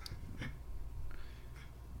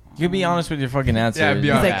 You be honest with your fucking answer. Yeah, be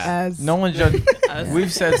He's honest. like as. No one judge.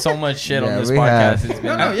 We've said so much shit Yeah, on this we podcast. have. It's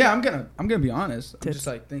been No, yeah, I'm gonna be honest. I'm Tits. just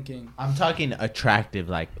like thinking. I'm talking attractive,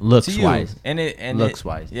 like looks to you. wise. And Looks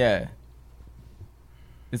wise. Yeah.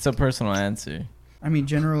 It's a personal answer. I mean,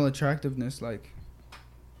 general attractiveness, like,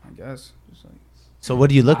 I guess, just So what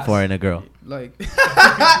do you look for in a girl? like,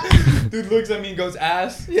 dude looks at me and goes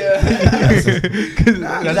ass. Yeah.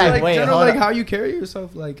 Nah, just like, like, wait, general, hold like up. how you carry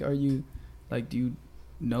yourself. Like, are you, like, do you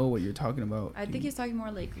know what you're talking about? I Do think you- he's talking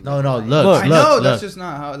more like. No, no, like- look, I know look. that's just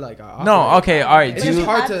not how like. I No, operate. okay, all right. It's Do just you,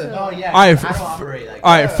 hard had to. to- Oh yeah. All right, I don't operate like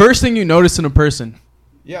All right, Yeah. first thing you notice in a person.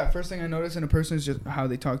 Yeah, first thing I notice in a person is just how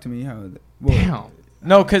they talk to me. How. Well, Damn.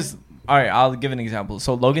 no, because, all right, I'll give an example.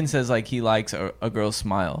 So Logan says, like, he likes a girl's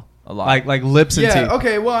smile a lot. Like lips and Yeah. teeth.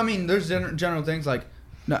 Okay. Well, I mean, there's general things like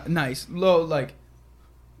nice, low, like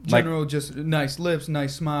Like- general, just nice lips,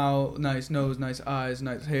 nice smile, nice nose, nice eyes,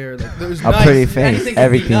 nice hair. Like there's A nice, pretty face, anything can be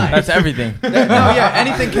everything. nice. That's everything. No, yeah,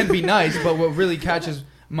 anything can be nice, but what really catches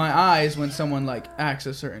my eyes when someone like acts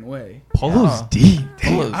a certain way. Polo's Yeah. deep.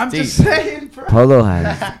 Polo's I'm deep. just saying, bro. Polo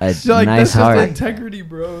has a So, like, nice that's just heart. integrity,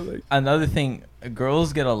 bro. Like, Another thing,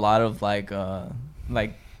 girls get a lot of, like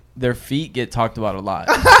their feet get talked about a lot.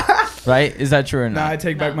 Right? Is that true or nah, I not?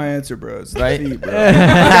 take back my answer, bro. It's the Right? feet, bro.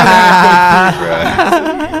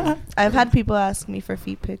 I've had people ask me for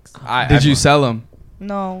feet pics. Did you sell them?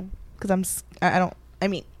 No, because I don't. I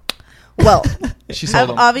mean, well, She I've sold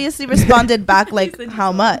them. obviously responded back like said you how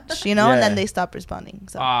sold much, you know, and then Yeah. they stopped responding.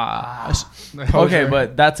 So Okay,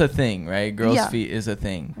 but that's a thing, right? Girls' Yeah. feet is a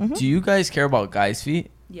thing. Mhm. Do you guys care about guys'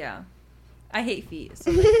 feet? Yeah. I hate feet.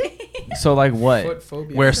 So like, So like what? Foot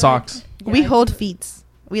phobia. Wear socks. we Yeah, I hold do. feet.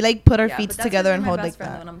 We like put our Yeah, feet but that's together just and my hold best like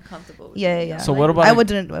friend that. When I'm comfortable with Yeah, it, yeah, you yeah. know? So what Like, about I a-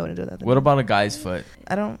 wouldn't do that. then. What about a guy's foot?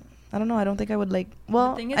 I don't know. I don't think I would like. The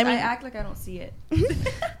Well, thing is, I mean, I act like I don't see it.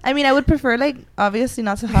 I mean, I would prefer like obviously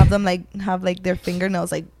not to have them like have like their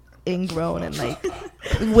fingernails like ingrown and like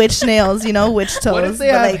witch nails, you know, witch toes. What if they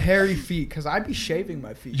but, have like, hairy feet? Because I'd be shaving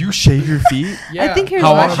my feet. You shave your feet? Yeah. I think hair's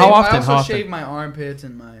How- fine. how often? I also How often? shave my armpits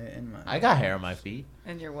and my. I got hair on my feet.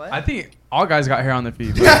 And you're what? I think all guys got hair on their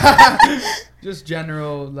feet. Just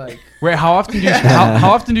general like. Wait, how often do you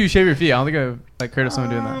how often do you shave your feet? I don't think I've like heard of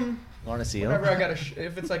someone doing that. You want to see Whenever them? I gotta,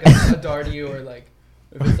 if it's like a darty or like,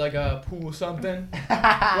 if it's like a pool something,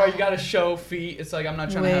 where you gotta show feet, it's like I'm not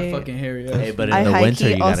trying to Wait. have fucking hairy ass. Hey, but in I the high winter, key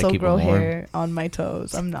you gotta also keep grow them warm. hair on my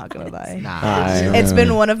toes. I'm not gonna lie. Nah. It's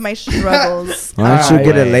been one of my struggles. Why don't you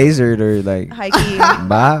get it Alright. lasered or like High key.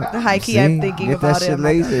 Bob? The high key, See? I'm thinking Get about that it. shit I'm not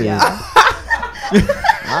gonna- lasered. yeah.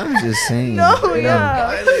 I'm just saying. No, you know. yeah.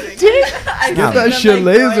 I Get remember, that shit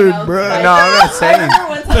growing lasered, outside. bro. No, I'm not saying. I remember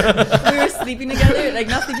one time we were sleeping together, like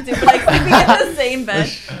not sleeping together, but like sleeping in the same bed,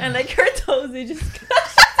 and like her toes, they just.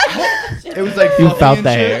 It was like You fluffy felt and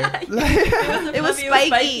the shit. hair. It was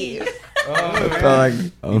spiky. I felt like,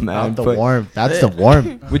 oh Felt man, the warmth. That's the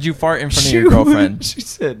warmth. Would you fart in front of your girlfriend? She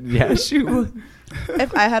said, yeah, she would.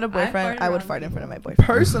 If I had a I boyfriend, farted I would around fart in people. front of my boyfriend.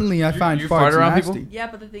 Personally, I find you farts fart around nasty. people? Yeah,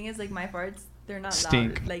 but the thing is, like my farts, they're not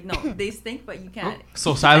Stink. loud. Like no, they stink, but you can't.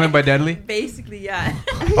 So Silent but Deadly? Basically, yeah.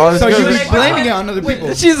 Oh, So this you girl- be Like, blaming it what? on other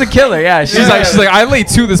people. She's a killer. Yeah, She's like I laid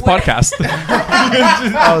to this What? podcast.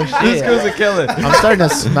 Oh shit! This girl's a killer. I'm starting to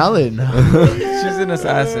smell it now. She's an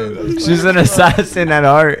assassin. She's an assassin at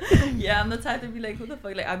heart. Yeah, I'm the type to be like, who the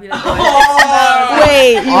fuck? Like I'll be like, oh,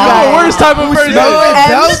 Wait, you guys. Worst type of person.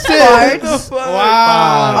 M's farts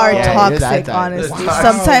Wow. are Yeah, you're that toxic, type. honestly. Wow.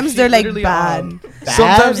 Sometimes She's they're like literally bad.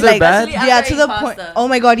 Sometimes they're Like, bad. Especially Yeah, after to I the eat point. pasta. Oh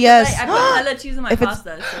my god, yes. Like, I put hella cheese in my If it's-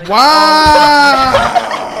 pasta. So like,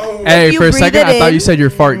 Wow. Hey, you for a breathe second, it I thought you in- said your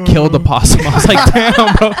fart killed the possum. I was like,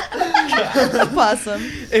 damn, bro. Possum.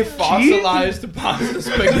 It fossilized the pasta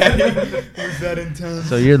spaghetti. Was that intense?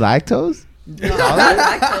 So you're lactose? No, not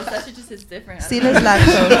lactose. That shit just hits different. I don't Steelers know.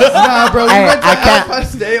 lactose. Nah, bro, we I- went to I El can't-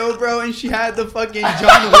 Pastel, bro, and she had the fucking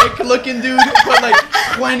John Wick looking dude who put like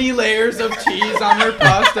 20 layers of cheese on her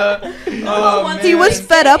pasta. Oh, Once man. He was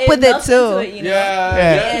fed up with it melts into too. it, you know?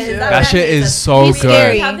 Yeah. It is. That shit hates is us. so He's good.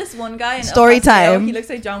 scary. We have this one guy in El Story Paso, time. He looks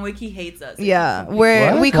like John Wick. He hates us. Yeah,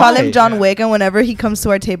 where What? we call Why? him John Yeah. Wick, and whenever he comes to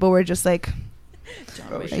our table, we're just like,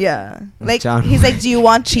 John Wick. yeah, like John he's like, "Do you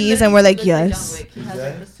want He cheese?" And literally we're like, looks John "Yes." Wick. He has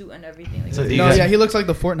like the suit and everything. Like, So do you No, guys- yeah, he looks like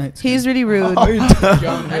the Fortnite. skin. He's really rude.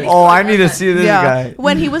 John Wick. Oh, I need to see this Yeah, guy.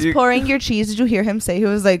 when he was You- pouring your cheese, did you hear him say he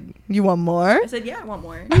was like, "You want more?" I said, yeah, I want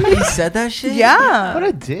more. He said that shit. Yeah. What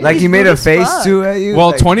a dick. Like He's he made rude a as face fuck. too at you. Well,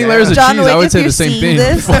 Like, 20 layers of John cheese, Wick, I would if say you're the same seeing thing.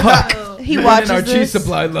 this, Fuck. he Man, watches our cheese this.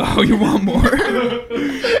 supply low. You want more?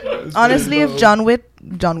 Honestly, if John Wick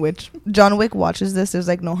watches this, there's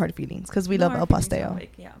like no hard feelings because we love El Pastel,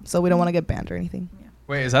 Yeah. so we don't want to get banned or anything.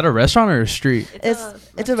 Wait, is that a restaurant or a street?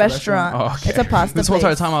 It's a restaurant. Oh, okay. It's a pasta This whole entire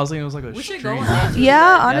place. time I was thinking it was like a We should street. go on that.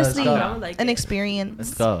 Yeah, let's honestly, go. I would like an it. experience.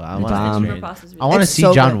 Let's go. I Bomb. want I to It's see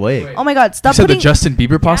so John good. Wick. Oh my god, You stop said the putting. Justin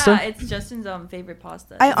Bieber pasta? Yeah, it's Justin's favorite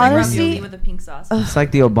pasta. I It's like honestly- ravioli with a pink sauce. It's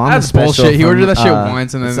like the Obama That's special. bullshit. He from, ordered that shit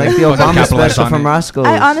once and then it's they like the fucking Obama capitalized special on from it. Roscoe's.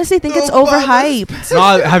 I honestly think it's overhyped.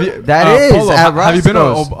 No, have you? That is Polo, at have you been to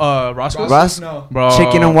Roscoe's. Roscoe's? Ros- No. Bro,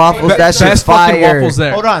 Chicken and waffles. Be- That shit's best fucking fire. waffles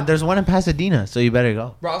there. Hold on, there's one in Pasadena, so you better go.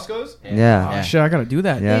 Roscoe's? Yeah. Oh, shit, I gotta do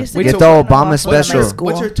that. Yeah. used to Wait, Get so the what- Obama What's special. School.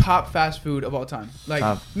 What's your top fast food of all time? Like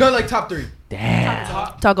Top. no, like top 3.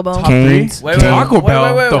 Damn. Taco Bell. Top Canes. three? Wait, Taco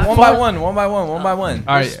Bell. Wait, The one by fuck? one. One by one. One by one.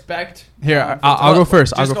 All right, Respect. here, I'll go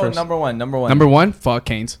first. I'll Just go first. Number one. Number one. Number one, fuck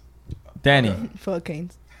Canes. Danny. Fuck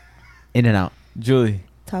Canes. In and out. Julie.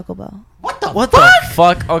 Taco Bell. What the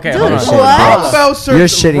fuck? Okay, Dude, hold on. Shit. what? Taco Bell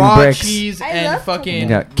serves You're shitting raw bricks. cheese I and love Taco fucking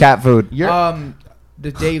Yeah. Cat food.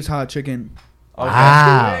 the Dave's hot chicken. Okay.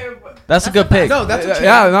 Wow. That's a good pick. No, that's a chain.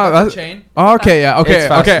 Yeah, no, that's a that's- chain. Oh, okay, yeah, okay, It's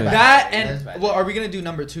fast okay. food. That That's and bad. well, are we gonna do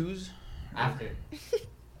number 2s? After.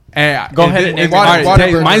 Hey, Go ahead and name all it. right, Whataburger.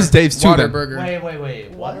 Dave- mine's Dave's too. Then. Whataburger.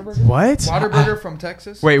 Wait. What? What? Whataburger from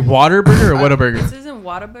Texas. Wait, Waterburger or Whataburger? This isn't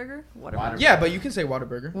Whataburger? Whataburger. Yeah, but you can say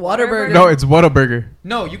Whataburger. Waterburger. No, it's Whataburger.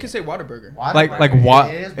 No, you can say Whataburger. Like what?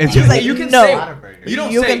 It's You, like, you can no. say Whataburger. you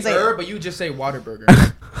don't You say can say- but you just say Whataburger.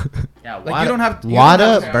 Yeah, Like, you don't have to- you don't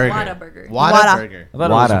have to- Whataburger. Whataburger. Whataburger. I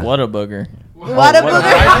thought Wada. it was Whataburger. Whataburger.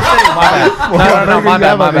 No, my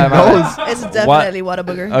bad. It's definitely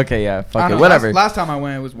Whataburger. Okay, yeah, I fuck don't it, know, whatever. Last time I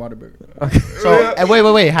went, it was Whataburger.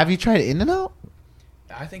 So wait. Have you tried In-N-Out?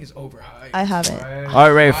 I think it's overhyped. I haven't. All right,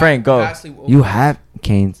 Ray, Frank, go. Vastly You overhyped. have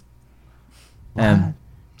Canes.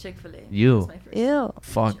 Chick-fil-A. You. That's my first. Ew.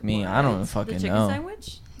 Fuck me, I don't The fucking chicken know.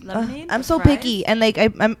 sandwich, lemonade. I'm the so fries. picky, and like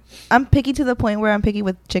I'm picky to the point where I'm picky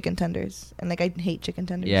with chicken tenders, and like I hate chicken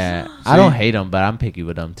tenders. Yeah, So I don't you- hate them, but I'm picky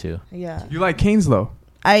with them too. Yeah. You like Canes though?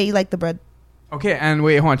 I like the bread. Okay, and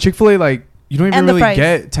wait, hold on. Chick-fil-A, like you don't even And the really fries.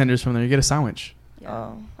 get tenders from there. You get a sandwich. Yeah.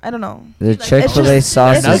 Oh, I don't know. The Like- Chick-fil-A It's just-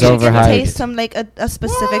 sauce If Nuggets. is the chicken overhyped. tastes some like a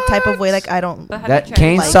specific type of way, like I don't. But have That you tried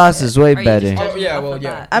Cane's it? sauce is way Are you just better. judging Oh, yeah, it off well, of yeah.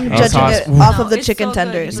 that? I'm Oh, judging sauce. it Oof. off No, of the it's chicken so good.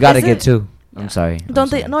 tenders. You gotta Is get it- two. Yeah. I'm sorry.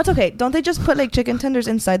 Don't they? No, it's okay. Don't they just put like chicken tenders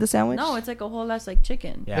inside the sandwich? No, it's like a whole ass like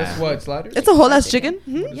chicken. Yeah. That's what sliders. It's a whole ass chicken.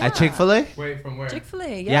 Hmm? Yeah. At Chick-fil-A? Wait, from where?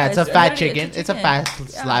 Chick-fil-A. Yeah, it's a fat literally- chicken. It's a fat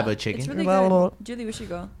slab of chicken. It's really Well, good. Julie, we should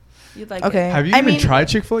go. You'd like Okay. it. Have you I even mean- tried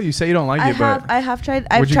Chick-fil-A? You say you don't like I it, but have tried.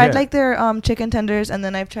 I've What'd you tried get? like their chicken tenders, and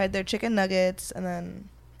then I've tried their chicken nuggets, and then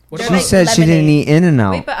What They're She like said she didn't lemonade. eat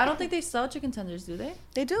In-N-Out. Wait, but I don't think they sell chicken tenders, do they?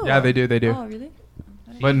 they do. yeah, they do. They do. Oh, really?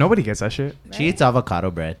 But nobody gets that shit. She eats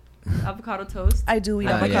avocado bread. Avocado toast. I do eat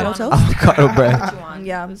Oh, avocado yeah. toast. Avocado bread. What you want.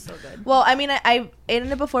 Yeah. It was so good. Well, I mean, I've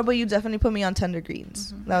eaten it before, but you definitely put me on tender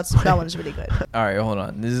greens. That one's really good. All right, hold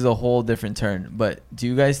on. This is a whole different turn. But do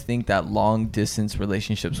you guys think that long distance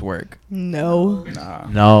relationships work? No. Nah.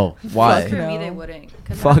 No. Why? For No. me, they wouldn't.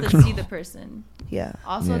 Because I Fuck have to no. see the person. Yeah.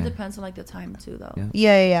 Also, it Yeah. depends on like the time too, though. Yeah.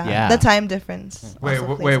 Yeah. Yeah. The time difference. Wait,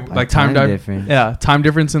 also plays wait, a part. like time Time difference. difference. Yeah, time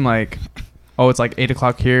difference in like, oh, it's like 8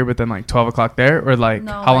 o'clock here, but then like 12 o'clock there, or like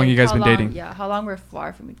No, how long like, you guys how been long- dating? Yeah, how long we're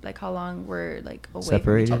far from like how long we're like away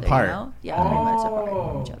Separated? from each other, Apart. You know? Yeah, pretty much apart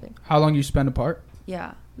from each other. How long you spend apart?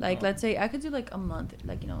 Yeah, like let's say I could do like a month,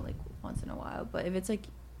 like like once in a while. But if it's like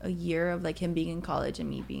a year of like him being in college and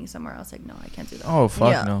me being somewhere else, like no, I can't do that. Oh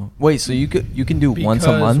fuck Yeah. no. Wait, so you can do once a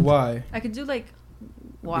Because month? Why? I could do like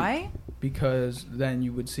why? Because then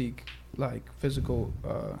you would seek like physical,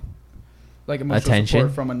 like emotional Attention?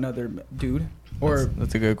 support from another dude, or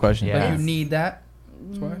That's a good question. Yeah. like you need that.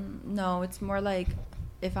 why? No, it's more like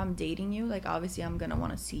if I'm dating you, like obviously I'm gonna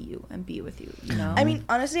want to see you and be with you. You know. I mean,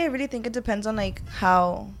 honestly, I really think it depends on like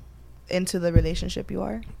how into the relationship you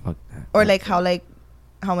are, Fuck that. or like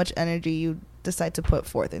how much energy you decide to put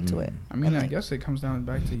forth into it. I mean, I Okay. guess it comes down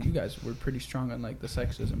back to you guys. We're pretty strong on like the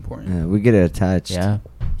sex is important. Yeah, we get attached. Yeah.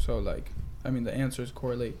 So like, I mean, the answers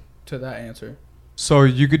correlate to that answer. So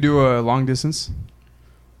you could do a long distance.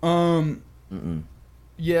 Mm-mm.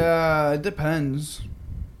 Yeah, it depends.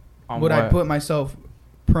 On Would I what? put myself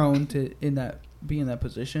prone to be in that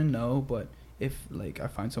position? No, but if like I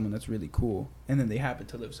find someone that's really cool and then they happen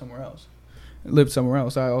to live somewhere else,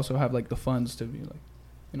 I also have like the funds to be like,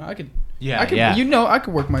 I could, Yeah. I could, I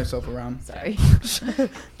could work myself around. sorry.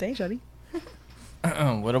 Thanks, Shawty.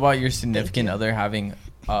 What about your significant you. other having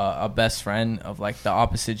a best friend of like the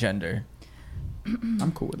opposite gender?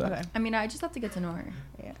 I'm cool with that. Okay. I mean, I just have to get to know her.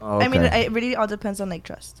 Yeah. Oh, I mean, okay. it really all depends on like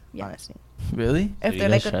trust. Yeah. Honestly, Really? if Do they're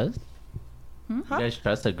you like guys trust? Hmm? Huh? You guys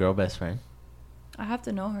trust a girl best friend? I have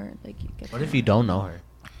to know her. Like, you get What to if know you her. don't know her?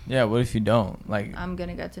 Yeah. What if you don't? Like, I'm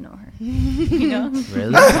gonna get to know her. You know.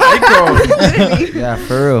 Really? Yeah,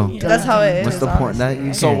 for real. Yeah. That's how it is. What's the point? That honestly.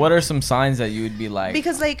 you so can't- what are some signs that you would be like?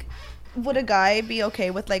 Because like, would a guy be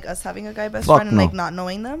okay with like us having a guy best Fuck friend and no. like not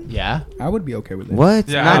knowing them? Yeah. I would be okay with it. What?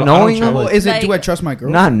 Yeah, I Not don't knowing trust- them? Well, is it? Do I Like- trust my girl?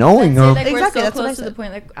 Not knowing Let's say, them. like, Exactly, we're that's so what I close to the said.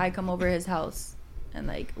 point like I come over his house and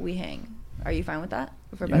like we hang. Are you fine with that?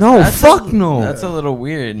 If we're No, friends? fuck no. That's a little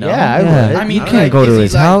weird. No? Yeah, I Yeah. would. I mean, you can't like, go to is he,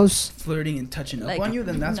 his like, house. flirting and touching up Like, on you,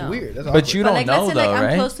 then that's no. weird. That's But awkward. you But don't like, know let's say like though, I'm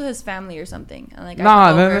right? close to his family or something, and like I Nah,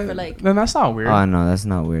 come over then, for like. then that's not weird. Oh no, that's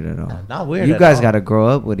not weird at all. Not weird. You at guys all. got to grow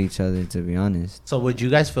up with each other, to be honest. So would you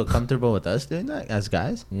guys feel comfortable with us doing that as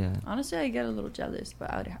guys? Yeah. Honestly, I get a little jealous,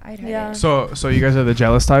 but I'd hide Yeah. it. So you guys are the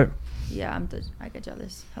jealous type. Yeah, I get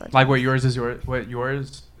jealous. Hella Like what jealous. yours is yours. What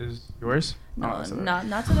yours is yours. No, Oh, so- not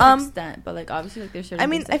to that Um, extent, but like obviously like there's certain. I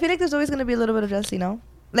mean, things I feel like there's always gonna be a little bit of jealousy, no?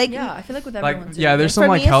 Like, yeah, I feel like with Like everyone. too. yeah, there's For some me,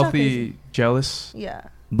 like it's not healthy crazy. jealous. yeah.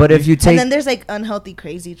 But if you And take, then there's like unhealthy,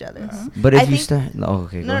 crazy jealous. but I if you think- start, oh,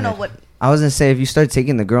 okay, go No, ahead. what? I was gonna say if you start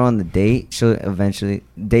taking the girl on the date, she'll eventually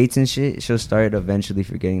dates and shit. She'll start eventually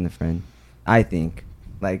forgetting the friend. I think,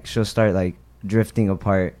 like she'll start like drifting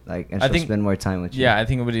apart, like and I she'll think- spend more time with you. Yeah, I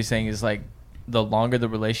think what he's saying is like the longer the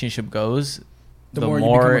relationship goes, The the more you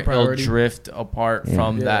more become a it'll priority. drift apart Yeah.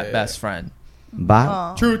 from Yeah, that yeah, best yeah. friend. Bye.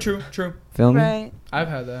 Aw. True. Feel me? Right. I've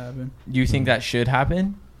had that happen. You think that should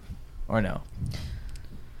happen, or no?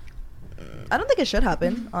 I don't think it should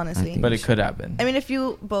happen, honestly. think- But it could happen. I mean, if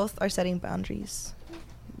you both are setting boundaries,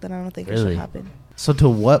 then I don't think it Really? should happen. So to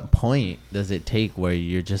what point does it take where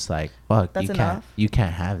you're just like, fuck, That's you can't, enough? you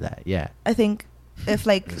can't have that? Yeah. I think if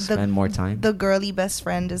like Spend more time. the girly best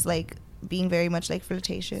friend is like being very much like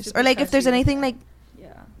flirtatious, Super or like if there's touchy with anything that. like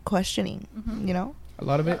Yeah. questioning, Mhm. you know, A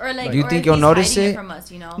lot of it. Or like, Do you or think at you'll least notice hiding it? from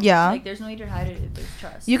us? You know. Yeah. Like there's no need to hide it if there's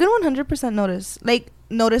trust. you can 100% notice. Like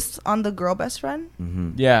notice on the girl best friend.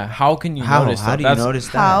 Mm-hmm. Yeah, how can you How? notice? How though? do you That's- notice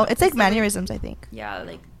that? How it's like It's like- mannerisms, I think. Yeah,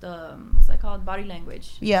 like the what's that called? Body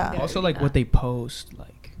language. Yeah. You gotta Also, read like that. what they post,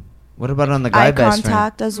 like. What about on the guy Eye best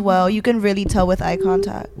contact as well. You can really tell with eye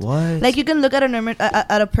contact. friend? What? Like you can look at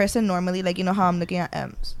at a person normally, like you know how I'm looking at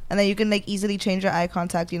M's, and then you can like easily change your eye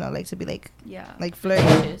contact, you know, like to be like Yeah. flirty,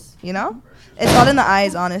 Flirtatious. you know. It's all in the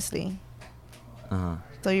eyes, honestly. Uh-huh.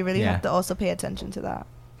 So you really Yeah. have to also pay attention to that.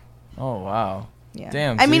 Oh wow. Yeah.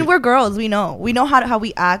 Damn, I mean, dude. we're girls. We know how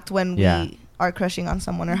we act when Yeah. we are crushing on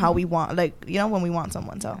someone, or how we want, like you know, when we want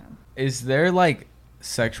someone. So Is there like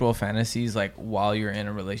sexual fantasies like while you're in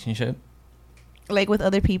a relationship? like with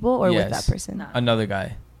other people or with Yes. that person. Nah. Another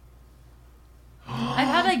guy. I've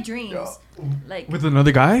had like dreams, like With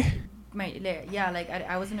another guy? like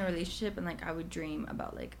I was in a relationship and like I would dream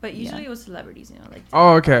about like, but usually Yeah. it was celebrities, you know, like.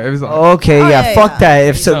 Oh, okay. It was like, Okay, Oh, yeah, yeah, fuck yeah. that.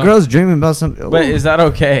 If so, No. girls dreaming about something. But is that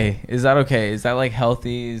okay? Is that okay? Is that like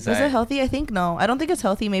healthy? Is it healthy? I think no. I don't think it's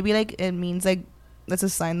healthy. Maybe like it means like that's a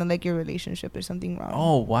sign that like your relationship there's something wrong.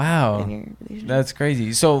 Oh wow. In your relationship. That's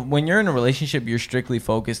crazy. So when you're in a relationship, you're strictly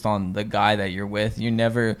focused on the guy that you're with. You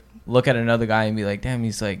never look at another guy and be like, damn,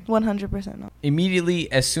 he's like 100% no. immediately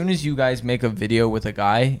as soon as you guys make a video with a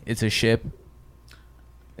guy, it's a ship.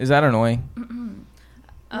 Is that annoying?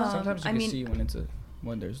 Sometimes you I can mean, see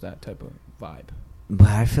when there's that type of vibe. But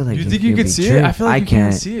I feel like You it think you could could be see it? true. I feel like you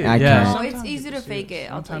can't see it. I Yeah. no, can't. it's Sometimes easy you to see fake it.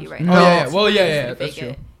 it. I'll tell you right Sometimes- now. Oh, yeah, It's well, really yeah, easy yeah, to that's fake true.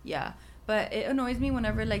 it. Yeah. But it annoys me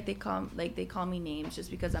whenever like they call me names just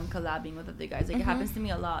because I'm collabing with other guys. Like it Mhm. happens to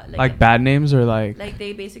me a lot. like bad names or like. Like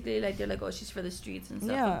they basically like they're like, oh, she's for the streets and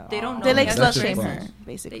stuff. Yeah. They don't know. They me like as That's slut a just shame person. her fun.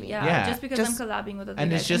 basically. Yeah, Yeah. just because Just- I'm collabing with other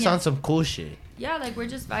And guys. it's just yeah. on some cool shit. Yeah, like we're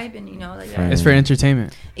just vibing, you know, like Fair. It's for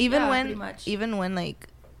entertainment. Even Yeah, when pretty much. even when like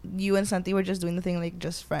you and Santi were just doing the thing like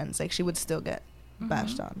just friends, like she would still get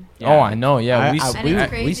bashed on. Oh, I know. Yeah, I- we I- s- And we- it's we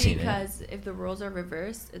crazy seen it. because if the roles are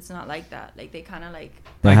reversed, it's not like that. Like they kind of like.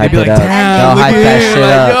 They Like, hype they'd be it like, up. "Damn, They'll look hype at that you." shit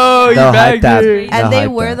Like, up. yo, you They'll back hype that. here. And They'll they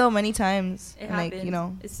hype were that. though many times. It And, like happens. you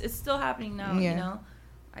know. it's still happening now. Yeah. You know,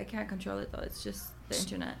 I can't control it though. It's just the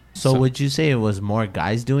internet So, So- would you say it was more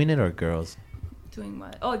guys doing it or girls? doing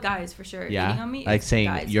what? Oh, guys for sure. Yeah, Dating on me, like it's saying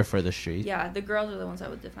guys. you're for the street. Yeah, the girls are the ones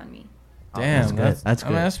that would defend me. Oh, Damn, that's that's good.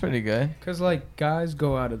 I mean, that's pretty good. Because like guys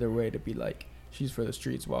go out of their way to be like she's for the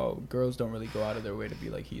streets, while girls don't really go out of their way to be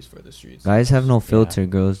like he's for the streets. Guys have no Yeah. filter.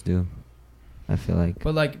 Girls do. I feel like.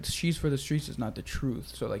 But like she's for the streets is not the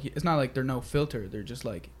truth. So like it's not like they're no filter. They're just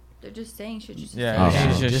like They're just saying shit. Just to Yeah, say Oh.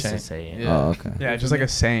 it. she's just just to saying. say it. Yeah. Oh, okay. Yeah, just like a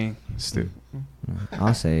saying. Stupid.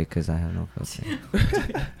 I'll say it because I have no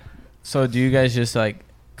filter. So do you guys just like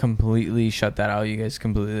completely shut that out? You guys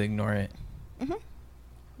completely ignore it?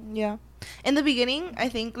 Yeah. In the beginning, I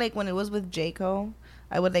think like when it was with Jayco,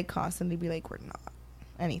 I would like constantly be like, "We're not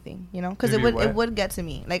anything," you know, because You'd it be would it what? would get to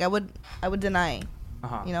me. Like I would deny,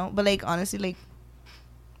 Uh-huh. you know, but like honestly, like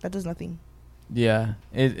that does nothing. Yeah.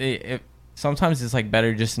 It sometimes it's like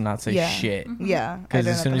better just to not say Yeah. shit. Mhm. Yeah, I 'Cause learned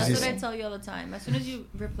as that soon the as hard you That's what way. I tell you all the time. As soon as you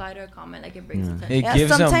reply to a comment, like it brings Yeah. attention. It Yeah, gives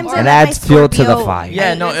them sometimes I It let my adds fuel to the Scorpio- fire. Yeah,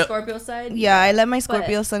 Like, no, the it- Scorpio side. Yeah, I let my But-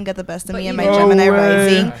 Scorpio sun get the best of but me and you my know- Gemini No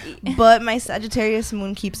way. rising, but my Sagittarius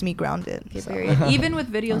moon keeps me grounded. Okay, so. period. Even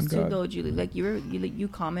with videos Oh, too, God. though, Julie. Like you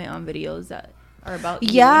comment on videos that are about you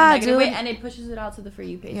Yeah, in a negative way, dude. and it pushes it out to the For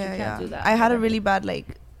You page. Yeah, you yeah. can't do that. I had a Whatever. really bad like,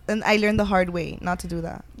 and I learned the hard way not to do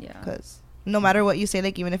that Yeah. because no matter what you say,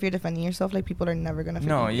 like even if you're defending yourself, like people are never gonna.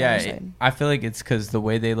 No, forgive you yeah. on your side. I feel like it's because the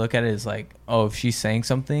way they look at it is like, oh, if she's saying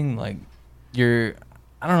something, like you're,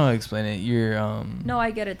 I don't know how to explain it. You're No, I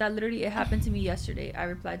get it. That literally it happened to me yesterday. I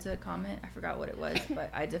replied to a comment. I forgot what it was, but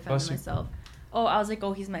I defended Bless you. myself. Oh, I was like,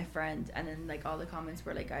 oh, he's my friend, and then like all the comments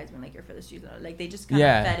were like, guys, being like, you're for the streets. Like they just kind of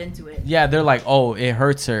Yeah. fed into it. Yeah, they're like, oh, it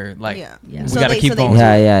hurts her. Like, yeah, Yeah. we So gotta keep going.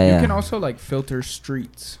 Yeah, yeah, you yeah. can also like filter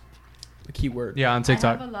streets, the keyword. Yeah, on I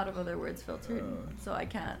TikTok. have a lot of other words filtered, so I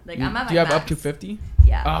can't. Like You- I'm at do my you have max. up to 50?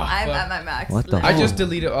 Yeah, Oh, I'm fuck. at my max. What the literally. I just Oh.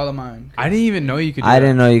 deleted all of mine. I didn't even know you could do I that.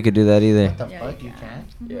 didn't know you could do that either. What the Yeah, fuck? you You can.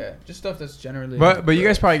 can't? Yeah, just stuff that's generally. But you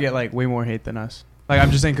guys probably get like way more hate than us. Like I'm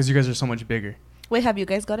just saying because you guys are so much bigger. Wait, have you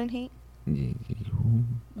guys gotten hate?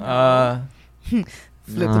 Uh, Flip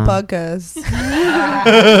Nah. the podcast.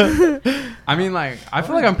 I mean, like I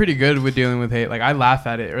feel like I'm pretty good with dealing with hate. Like I laugh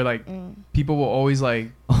at it, or like Mm. people will always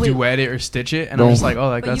like Wait. duet it or stitch it, and Don't- I'm just like, oh,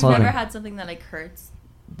 like But that's you've funny. never had something that like hurts.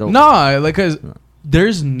 Don't- No, like cause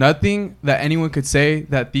there's nothing that anyone could say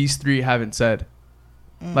that these three haven't said.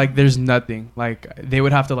 Like there's nothing. Like they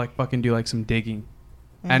would have to like fucking do like some digging.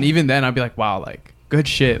 And even then I'd be like, wow, like good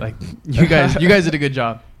shit. Like you guys did a good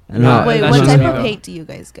job. No, Wait, that's what just type me, of though. hate do you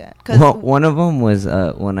guys get? 'Cause Well, one of them was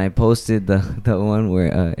when I posted the one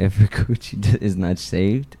where if your Gucci is not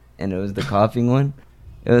shaved, and it was the coughing one.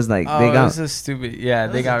 It was like Oh, they it got was so stupid. Yeah,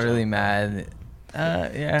 they got really mad. Yeah.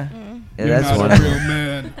 yeah, You're that's not one. a real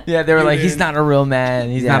man. Yeah, they were You like, he's didn't- not a real man.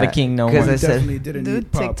 He's not a Yeah, king no 'cause more. I said- Definitely didn't Dude,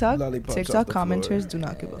 eat pop TikTok lollipops TikTok off the floor. commenters do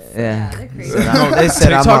not give a fuck. Yeah. they're crazy. They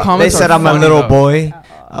said I'm TikTok a, they comments said are I'm a funny, little though. boy.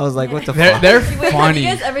 I was like, what the fuck? They're Wait, funny.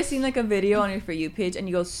 have you guys ever seen like a video on your For You page and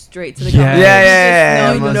you go straight to the Yeah. comments? Yeah, You yeah,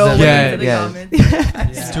 just yeah, know most no way definitely. to the Yes.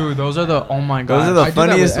 comments. Dude, those are the oh my god. Those are the I do that with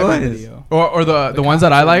funniest every ones. video. or the ones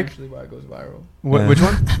that I like. Usually why it goes viral. Yeah. Which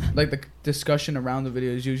one? Like the discussion around the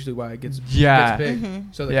video is usually why it gets Yeah. gets big. Mhm.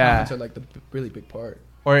 So the Yeah. comments are like the really big part.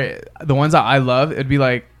 Or the ones that I love, it'd be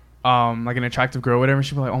like an attractive girl, whatever.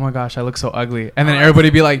 She'd be like, "Oh my gosh, I look so ugly," and then everybody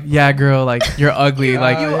be like, "Yeah, girl, like you're ugly."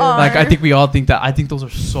 Like, You like I are. think we all think that. I think those are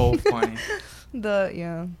so funny.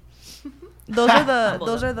 Those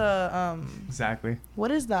are the Exactly.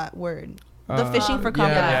 what is that word? The fishing for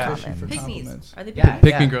yeah, compliment fishing for comment. Pick me's. compliments. Are they Yeah,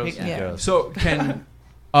 Pick me girls. Pick me Yeah. girls. So can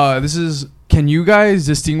can you guys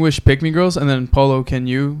distinguish pick me girls, and then Polo, can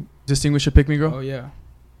you distinguish a pick me girl? Oh yeah.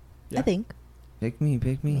 I think Pick me.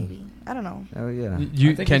 maybe. I don't know. Oh yeah.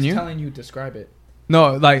 You I think can it's you? telling you describe it.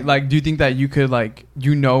 No, like do you think that you could like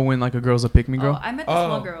when like a girl's a pick me girl? Oh, I met this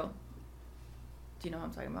one Oh. girl. Do you know what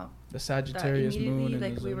I'm talking about? The That Sagittarius moon immediately, and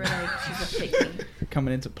like, the we were Zodiac like, she's a pick me.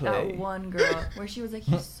 coming into play. That one girl where she was like,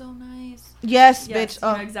 he's so nice. Yes, Yes, bitch. you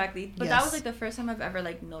know, Oh, exactly. But that yes. was like the first time I've ever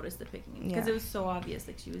like noticed the picking me because Yeah. it was so obvious.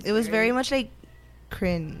 Like she was. it was very much like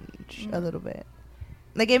cringe a little bit.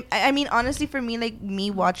 Like I mean, honestly, for me, like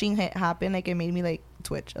me watching it happen, like it made me like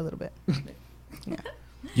twitch a little bit. Yeah.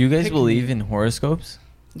 You guys Pick believe me. in horoscopes?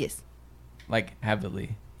 Yes. Like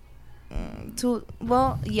heavily.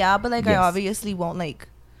 Yeah, but like I Yes. obviously won't like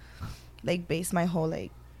base my whole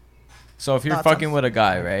like. So if you're Thoughts on- fucking with a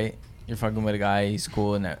guy, right? You're fucking with a guy, he's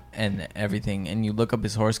cool and everything, and you look up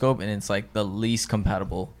his horoscope and it's like the least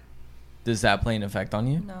compatible. Does that play an effect on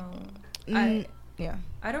you? No, Mm, yeah.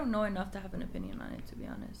 I don't know enough to have an opinion on it, to be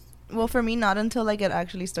honest. Well, for me, not until like it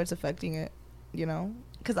actually starts affecting it, you know,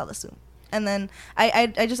 because I'll assume. And then I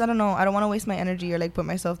don't know. I don't want to waste my energy or like put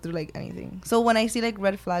myself through like anything. So when I see like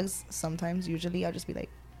red flags, usually I'll just be like,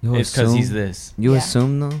 You It's because he's assume- this. You Yeah.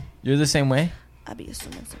 assume though. You're the same way? I'll be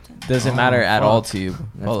assuming sometimes. Does it Oh, matter at fuck. all to you?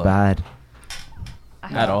 That's Hold on. bad. I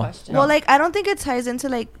have At a all? question. Well, like I don't think it ties into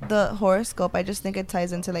like the horoscope. I just think it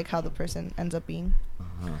ties into like how the person ends up being.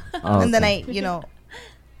 Oh, And then okay. link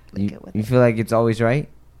You, it with you it. feel like it's always right?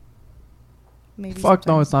 Maybe Fuck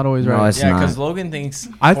no, sometimes. it's not always No, right. it's Yeah, not. because Logan thinks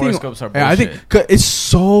I think horoscopes are bullshit. I think 'cause it's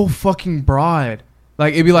so fucking broad.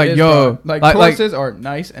 Like it'd be like, It is, yo, bro. like like Tauruses are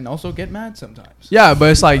nice and also get mad sometimes. yeah, but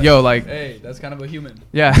it's like, yo, like Hey, that's kind of a human.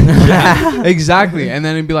 yeah, yeah, exactly. And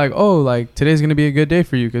then it'd be like, oh, like today's gonna be a good day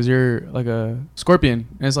for you because you're like a Scorpion,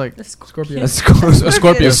 and it's like The Scorpio. a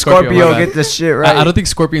Scorpio. Scorpio my bad. get the shit right. I don't think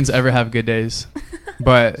Scorpions ever have good days,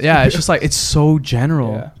 but yeah, it's just like it's so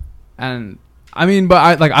general, Yeah. and I mean, but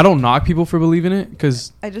I don't knock people for believing it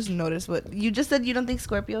because I just noticed what you just said. You don't think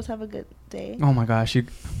Scorpios have a good day? oh my gosh,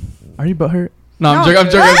 are you butthurt? No, I'm No,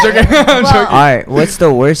 joking. I'm joking. I'm Well- joking. All right, what's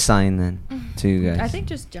the worst sign then to you guys? I think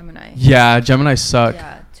just Gemini. Yeah, Gemini suck.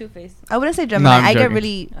 Yeah, Two-Faced. I wouldn't say Gemini. I'm I get joking.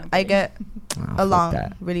 really, I'm I kidding. get Oh, fuck along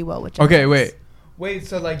that. really well with. Okay, Geminis. wait. Wait,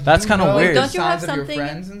 so like That's you kinda know weird. the Don't you have signs of your something-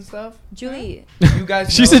 friends and stuff? Julie, You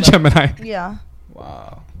guys. She's know a that- Gemini. Yeah,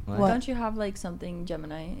 Wow. What? don't you have like something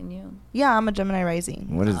Gemini in you? yeah. I'm a Gemini rising.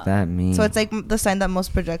 What does that mean? So it's like the sign that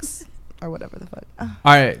most projects, or whatever the fuck. All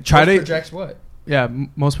right, try Most to. projects what? Yeah,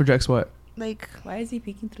 most projects what? Like, Why is he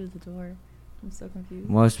peeking through the door? I'm so confused.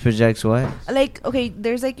 most projects what? okay.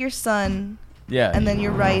 There's like your sun, Yeah. and then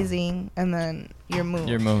your rising, and then your moon.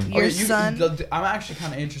 Your moon. Your Okay, sun. I'm actually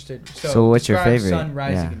kind of interested. So what's your describe favorite? Sun,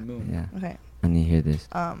 rising, yeah, and moon. yeah. Okay. I need to hear this.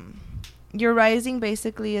 Your rising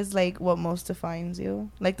basically is like what most defines you,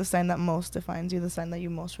 like the sign that most defines you, the sign that you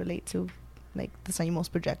most relate to, like the sign you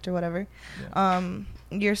most project or whatever.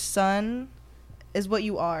 Your sun is what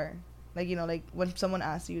you are, like you know, like when someone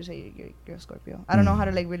asks you, you say you're a Scorpio. I don't know how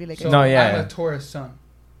to like really like. So No, yeah, I'm yeah. a Taurus sun.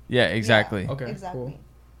 Yeah, exactly. Okay, Exactly. cool.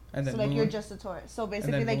 And then So like moon. you're just a Taurus. So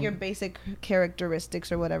basically then like your moon. basic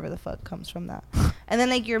characteristics or whatever the fuck comes from that. And then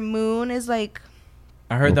like your moon is like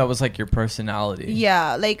I heard that was like your personality.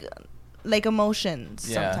 yeah, like emotions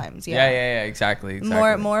Yeah. sometimes. Yeah, exactly.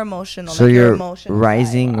 More emotional. So like your you're emotions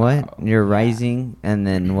rising Wow. what? You're Yeah. rising, and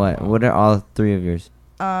then what? What are all three of yours?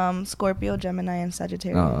 Scorpio, Gemini, and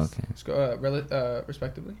Sagittarius. Oh, okay.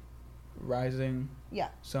 Respectively, rising, Yeah.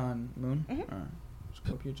 sun, moon. Mhm.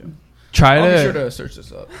 Scorpio, Gemini. Try I'll be to. sure to search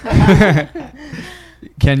this up.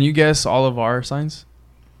 Can you guess all of our signs?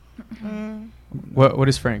 Mm. What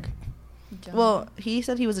is Frank? Gemini. Well, he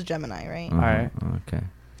said he was a Gemini, right? Alright. Okay.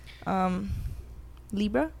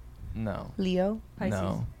 Libra, No. Leo. Pisces.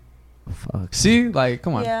 No. Fuck. See, like,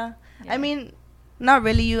 come on. Yeah. Yeah. I mean, not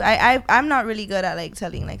really. I'm not really good at like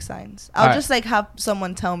telling like signs. I'll Alright. just like have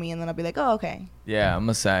someone tell me, and then I'll be like, oh, okay. Yeah, I'm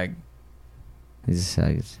a sag. He's a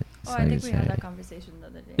Oh, I think we had that conversation the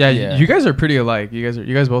other day. Yeah, Yeah. you guys are pretty alike. You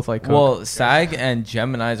guys both like cook. Well, Sag and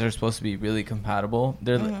Geminis are supposed to be really compatible.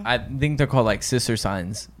 They're Mhm. I think they're called like sister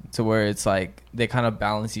signs, to where it's like they kind of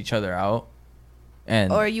balance each other out.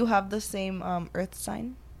 And Or you have the same Earth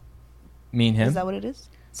sign. me and him, Is that what it is?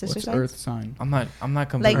 Sister What's signs. Earth sign? I'm not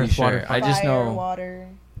completely Like sure. I just Fire, know water,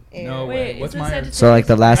 air. No Wait, What's is my- it Sagittarius? So, like,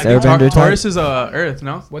 the last I think Airbender type? Taurus is Earth,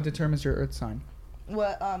 no? What determines your Earth sign?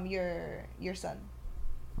 What your sun?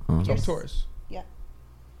 Oh. So Yes. Taurus. Yeah.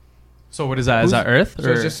 So what is that? Is that Earth?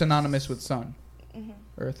 So it's just synonymous with sun. hmm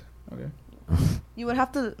Earth. Okay. You would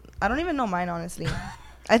have to. I don't even know mine honestly.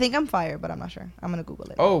 I think I'm fire, but I'm not sure. I'm gonna Google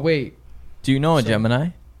it. Oh wait. Do you know a So- Gemini?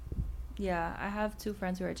 Yeah, I have two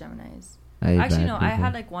friends who are Geminis. Hey, Actually, bad no, I people.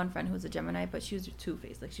 had like one friend who was a Gemini, but she was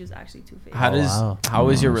two-faced. Like she was actually two-faced. How Oh, does wow. how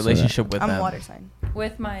is your Oh, so that- relationship with I'm them? water sign.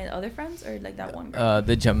 With my other friends or like that one girl.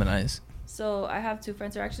 The Geminis. So I have two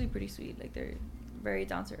friends who are actually pretty sweet. Like they're very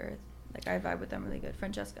down to earth. Like I vibe with them really good.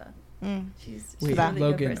 Francesca, Mm. she's Wait, a really good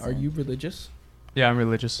Logan, are person. you religious? Yeah, I'm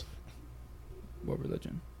religious. What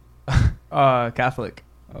religion? Catholic.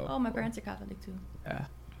 Oh, my parents are Catholic too. Yeah.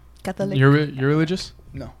 Catholic. You're religious?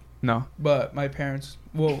 No. No. But my parents,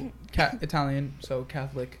 well, Italian, so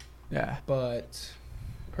Catholic. Yeah. But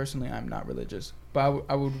personally, I'm not religious. But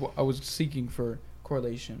I was seeking for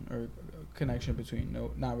correlation or connection between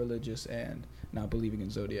not religious and not believing in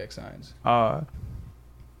zodiac signs.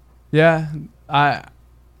 Yeah.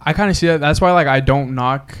 I kind of see that. That's why like I don't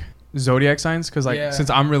knock zodiac signs because like Yeah. since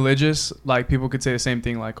I'm religious, like people could say the same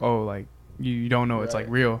thing like, oh, like you don't know it's like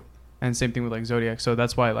Right. real, and same thing with like zodiac. So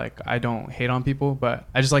that's why like I don't hate on people, but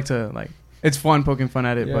I just like to like it's fun poking fun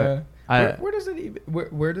at it. Yeah. But Where does it even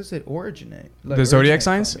where does it originate? The zodiac originate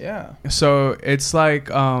signs? from? Yeah. so it's like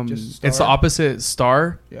Just it's the star? opposite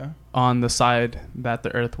star Yeah. on the side that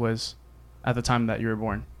the Earth was at the time that you were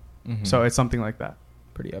born. Mhm. So it's something like that.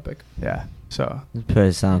 Pretty epic. Yeah. So This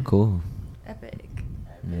probably sound cool. Epic.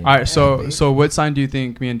 Yeah. all right. So what sign do you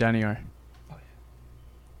think me and Danny are?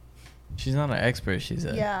 she's not an expert. She's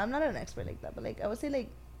a Yeah, I'm not an expert like that, but like I would say like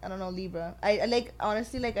I don't know Libra. I like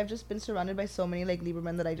honestly like I've just been surrounded by so many like Libra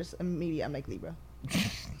men that I just immediately I'm like Libra.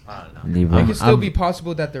 I don't know. Libra. It can still I'm- be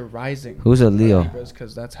possible that they're rising. Who's a Leo?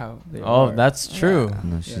 Because that's how they Oh, are. that's true. Yeah.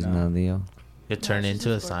 No, she's know. not Leo. You turn No, she's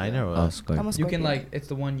into a a sign or Scorpio. Oh, what? Scorpio. I'm a You Scorpio. can like it's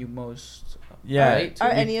the one you most Yeah. relate to. Are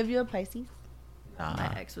You- any of you a Pisces? Nah.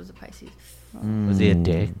 My ex was a Pisces. Was he a Mm.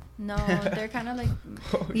 dick? No, they're kind of like.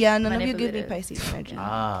 Yeah, none of you give me Manipulative. Pisces energy.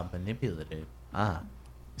 Ah, manipulative. Ah,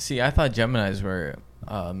 See, I thought Geminis were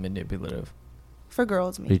manipulative. For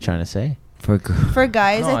girls, what are you maybe. trying to say? For girl. For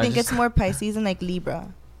guys, No, I I think just- it's more Pisces and like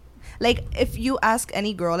Libra. Like if you ask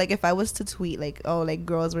any girl, like if I was to tweet like, oh, like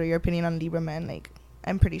girls, what are your opinion on Libra men? Like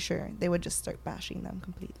I'm pretty sure they would just start bashing them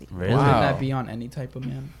completely. Really? Wow. Wouldn't that be on any type of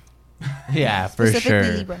man? Yeah, for Specifically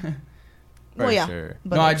sure. Libra. For Well, yeah. sure.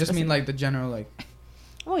 But no, I like, just mean specific- like the general like.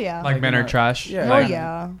 Oh yeah. Like men are not- trash. Yeah. Oh like-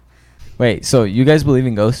 yeah. Wait, so you guys believe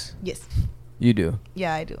in ghosts? Yes. You do.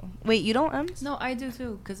 Yeah, I do. Wait, you don't, Ems? No, I do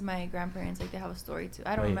too, because my grandparents like they have a story too.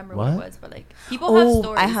 I don't Wait, remember what it what? was, but like people have Oh,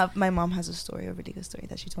 stories. I have. My mom has a story, a really good story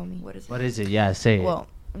that she told me. What is it? What is it? Yeah, say it. Well,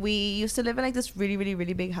 we used to live in like this really, really,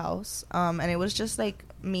 really big house. And it was just like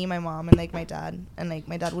me, my mom, and like my dad. And like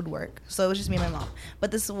my dad would work. So it was just me and my mom.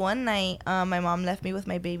 But this one night, my mom left me with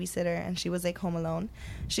my babysitter and she was like home alone.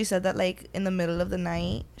 She said that like in the middle of the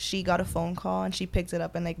night, she got a phone call and she picked it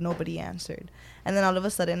up and like nobody answered. And then all of a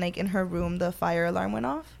sudden, like in her room, the fire alarm went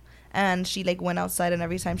off. And she like went outside and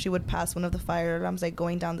every time she would pass one of the fire alarms, like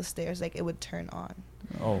going down the stairs, like it would turn on.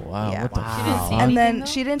 Oh wow! Yeah. What the Wow. She didn't see And anything, then though?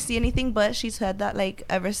 she didn't see anything, but she said that like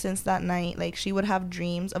ever since that night, like she would have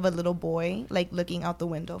dreams of a little boy like looking out the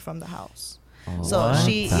window from the house. Oh, So What?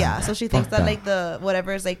 she so she thinks Fuck that like the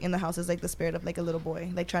whatever is like in the house is like the spirit of like a little boy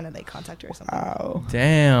like trying to like contact her or something. Wow.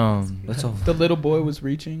 Damn. What's all? The little boy was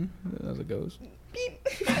reaching as a ghost.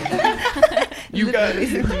 You got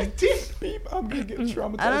it. Beep. I'm gonna get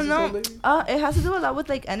traumatized. I don't this know. old lady. It has to do a lot with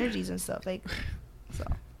like energies and stuff. Like, so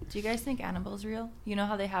Do you guys think Annabelle's real? You know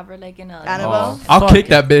how they have her like in a Annabelle? Oh, I'll fuck kick it.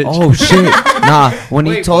 that bitch. Oh shit! Nah, when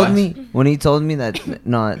he Wait, told what? me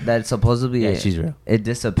that supposedly Yeah, she's real. it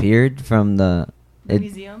disappeared from the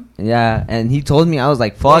museum. yeah, and he told me, I was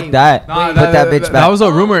like, fuck Wait, that, Nah, put that bitch back. That was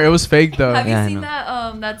a rumor. It was fake though. Have Yeah, I you seen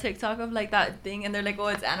know. that TikTok of like that thing and they're like, oh,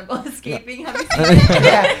 it's Annabelle escaping? Have you seen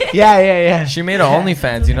it? Yeah. She made a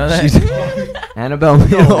OnlyFans. You know that? Annabelle.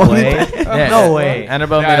 No way. Yeah. No way.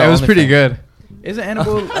 Annabelle made Yeah, a it was pretty OnlyFans. good. Isn't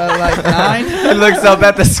Annabelle like 9? He looks up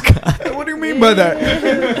at the sky. What do you mean by that?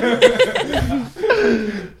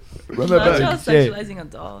 Not y'all sexualizing a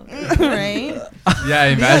doll. Right? Yeah,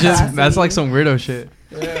 imagine Classy. that's like some weirdo shit.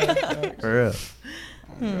 For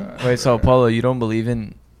real. Wait, so Polo, you don't believe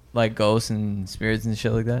in like ghosts and spirits and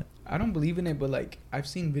shit like that? I don't believe in it, but like I've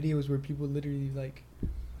seen videos where people literally like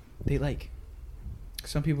they like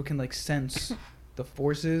some people can like sense the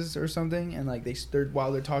forces or something, and like they stirred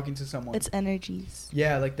while they're talking to someone. It's energies.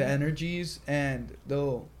 Yeah, like the energies, and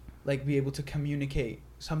they'll like be able to communicate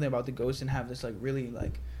something about the ghost and have this like really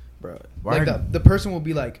like, bro, like Word. the person will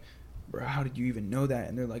be like, bro, how did you even know that?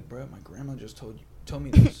 And they're like, bro, my grandma just told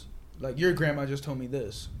me this. Like your grandma just told me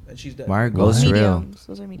this, and she's dead. Why are ghosts real? Mediums.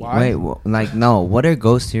 Those are mediums. Why? Wait, like no. What are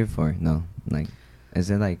ghosts here for? No, like, is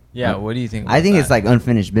it like? Yeah. What do you think? I about think that? it's like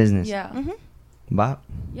unfinished business. Yeah. Mm-hmm. Bop.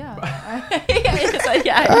 Yeah.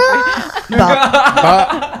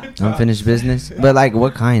 Yeah. Unfinished business. But like,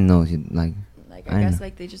 what kind though? Like, Like I I guess know.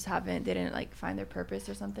 like they just didn't like find their purpose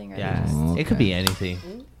or something. Or Yeah. Oh, It could be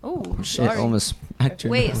anything. Oh, shit, sorry. almost smacked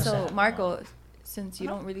your Wait, nose. so Marco, since you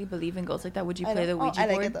don't really believe in ghosts like that, would you play the Ouija I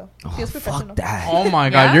board? like it though. Oh, Feels fuck professional. that. Oh my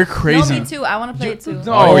god, Yeah? you're crazy. No, me too. I want to play it too.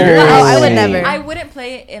 No, Oh, you're No, crazy. I would never. I wouldn't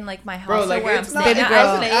play it in like my house Bro, or like, where I'm it's not- staying. Baby I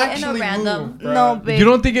girl. play it in a Actually random. move, bro. No, babe. You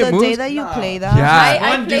don't think it the moves? day that you Nah. play that? Yeah. I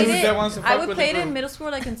One played dude it. that wants to I fuck would with play the it in group. middle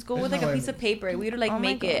school, like in school, with like no a way. piece of paper. We would like Oh my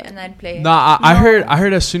make it God. and I'd play it. Nah, I No.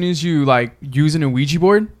 heard as soon as you like using a Ouija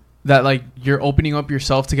board that like you're opening up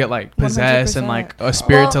yourself to get like possessed and 100%. like a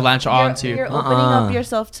spirit Well, to latch you're- onto. You're opening Uh-uh. up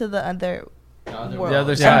yourself to the other world. The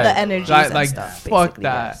other and side. the energies Like- and stuff. fuck basically,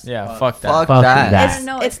 that. yes. Yeah. Fuck that. Fuck Fuck that. that. I don't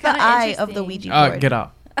know, It's the kinda eye of the interesting. Ouija board. Get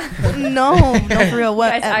out. No, for real.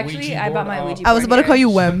 What? Guys, actually, Ouija I bought board, my oh. Ouija board. I was about to call you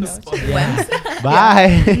here. Wems. Wems.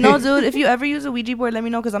 Bye. No, dude. If you ever use a Ouija board, let me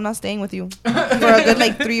know because I'm not staying with you for a good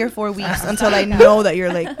like 3 or 4 weeks until I know that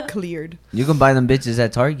you're like cleared. You can buy them bitches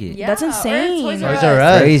at Target. Yeah, That's or insane. Toys Toys R R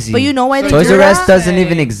Us. Us. Crazy. But you know why they Toys do R Us that? doesn't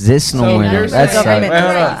even exist So no more. you're That's saying- like, Government Wait, does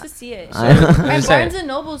hold I on. used to see it. I know. And Just saying. Barnes and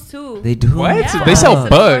Nobles too. They do. What? Yeah. They sell Barnes and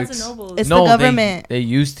bugs. Nobles. It's No, the government. They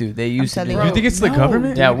used to. They used to. telling do you. You think it's the No,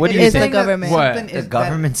 government? Yeah, what do It you is the think? government. What? Something The is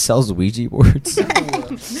government sells Ouija boards.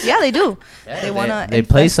 Yeah, they do. They want to they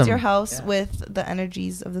place infest your them. house with the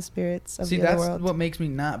energies of the spirits of See, the other that's world. what makes me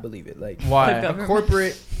not believe it. Like Why?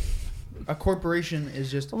 a corporation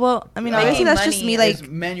is just Well, I mean, Making obviously that's just money me is like is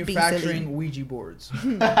manufacturing Ouija boards.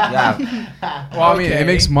 yeah. Well, I mean, Okay. it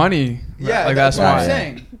makes money. Yeah, like that's that's what why. I'm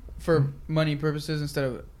saying. For money purposes instead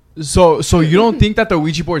of So you don't think that the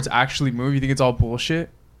Ouija boards actually move? You think it's all bullshit?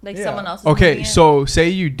 Like Yeah. someone else. Is moving Okay, it. so say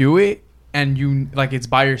you do it and you like it's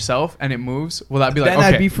by yourself and it moves. Will that be like then okay?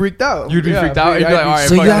 I'd be freaked out. You'd be freaked out? You'd be like, all right,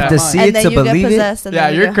 So fuck you have to that. see and it then to you get believe it. possessed. And Yeah,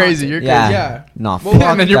 then you you're get crazy. haunted. You're Yeah. crazy. Yeah. No, Well, fuck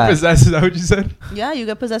And then you're that. possessed. Is that what you said? Yeah, you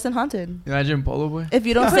get possessed and haunted. Imagine Polo Boy. If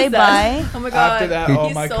you don't say bye. Oh my god. After that, all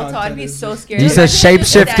he's my so tall. I'd content be is so just- scared. He's a Imagine if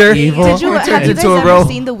shapeshifter. that Evil. Have you Turns guys into a ever real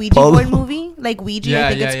seen the Ouija polo. board movie? Like Ouija, Yeah, I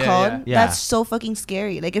think yeah, it's yeah, called. yeah. Yeah. That's so fucking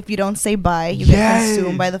scary. Like if you don't say bye, you Yes. get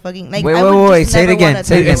consumed by the fucking. Like Wait, I wait, would wait, just say it never again, wanna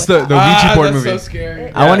say it deal It's with the that. Ouija board that's movie. so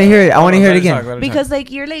scary. I want to hear it. I want to hear it again. Because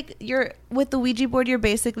like you're with the Ouija board, you're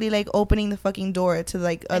basically like opening the fucking door to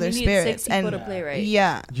like And other you need spirits 6 people and to play, right?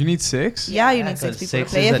 yeah. You need 6? Yeah, you Yeah, need 6 'cause people to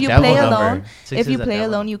 6 play. is If a you devil play number. alone, 6 if you is a play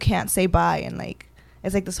devil. alone, you can't say bye and like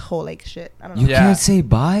it's like this whole like shit. I don't know. You Yeah. can't say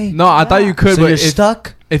bye. No, I thought you could, So but you're if,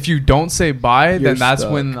 stuck. if you don't say bye, You're then that's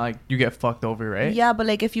stuck. when like you get fucked over, right? Yeah, but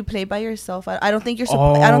like if you play by yourself, I don't think you're.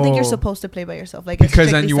 I don't think you're Oh. supposed to play by yourself. Like it Because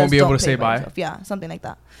then strictly you won't says be able don't to play say by bye. yourself. Yeah, something like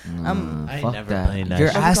that. I ain't Fuck never that. playing that You're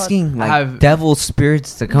shit. asking like Have- devil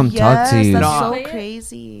spirits to come talk to Yes, you. That's No. so Play it?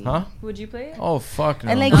 crazy. Huh? Would you play it? Oh fuck no.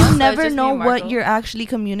 And like No. So you it's never just me know and what Marco? you're actually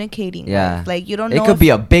communicating. Yeah. with. Like you don't It know. could if- be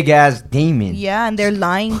a big ass demon. Yeah, and they're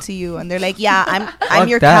lying to you, and they're like, "Yeah, I'm Fuck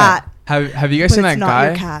your that. cat." Have you guys But seen it's that not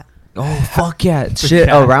your guy? cat. Oh fuck yeah! Shit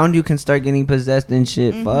cat. around you can start getting possessed and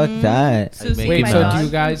shit. Fuck Mhm. that. Susie, Wait, my so dog. do you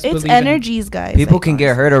guys It's believe in, energies, guys. People like, can get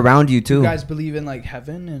honestly. hurt around you do you too. guys believe in like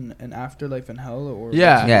heaven and afterlife and hell or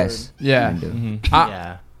Yeah. Yes. Yeah. You do. Mhm.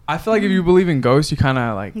 Yeah. I feel like if you believe in ghosts, you kind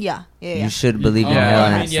of like Yeah, yeah, yeah. You should believe in Yeah. hell I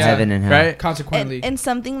and mean, yeah. heaven and hell. right. Consequently, And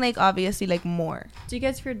something like obviously like more. Do you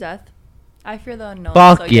guys fear death? I fear the unknown.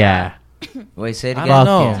 Fuck so yeah. Wait, say it I again. don't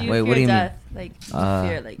know. Do you Wait, fear what do you mean? death? Like you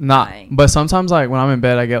fear like Nah, dying. but sometimes like when I'm in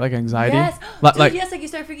bed, I get like anxiety. Yes, Like- dude, like- yes, like you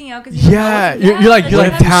start freaking out because Yeah, you're like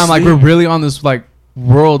damn, like we're really on this like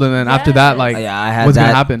world, and then after that, Yes. like Yeah, I had what's that.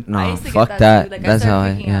 gonna happen? No, I used to get fuck that that. too. Like, I That's how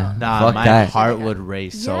started I. freaking Yeah. out. Nah, Fuck my that. heart would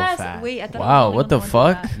race so yes, fast. wait, at that Wow, moment, what the I'm going through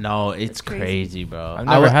fuck? that. No, it's It's crazy. crazy, bro. I've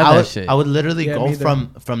never had that would, shit. I would literally Yeah, go me either.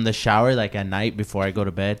 from the shower like at night before I go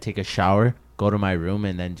to bed, take a shower, go to my room,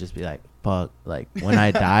 and then just be like, "Fuck!" Like when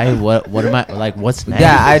I die, what am I like? What's next?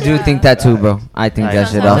 Yeah, I do think that too, bro. I think Like, that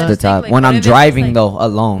shit sometimes off I the just top. think, like, When what I'm if it's driving like- though,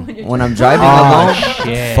 alone. when you're When I'm driving. driving Oh, alone,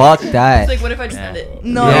 shit. fuck It's that. like, what if I just Yeah. end it?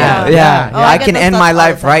 No. Yeah, Yeah. yeah. Oh, I get can those end thoughts my all the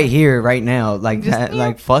life time. right here, right now. Like Just- that.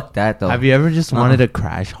 Like fuck that though. Have you ever just No. wanted to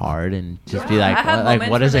crash hard and just be like, I have what, moments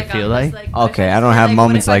what does where, it feel I'm like? just Okay, what if I don't just, have like,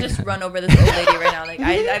 moments what like if I just that. run over this old lady right now? Like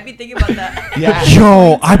I'd be thinking about that. Yeah.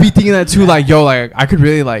 Yo, I be thinking that too. Like, yo, like I could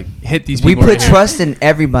really like hit these We people. put right here. trust in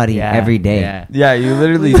everybody every day. Yeah. Yeah, you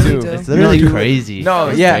literally We really do. do. It's literally No, you- crazy. No,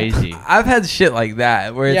 It's yeah, crazy. I've had shit like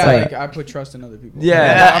that where it's Yeah, like, like I put trust in other people. Yeah.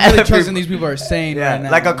 Like, I'm really Every- trusting these people are sane Yeah, right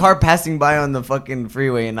now. like a car passing by on the fucking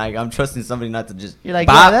freeway, and like I'm trusting somebody not to just. You're like,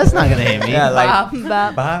 Bop. yeah, that's not gonna hit me. Yeah, like.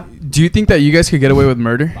 Bop, bop. Do you think that you guys could get away with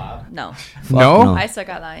murder? No, Fuck No? no. I suck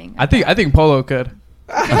at lying. I think Polo could.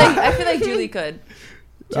 I feel like Julie could.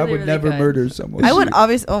 I Julie would really never could. murder someone. I would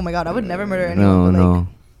obviously. Oh my god, I would never murder anyone. No, but, like, no.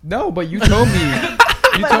 No, but you told me.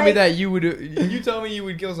 You But, told me like- that you would. You told me you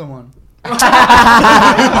would kill someone.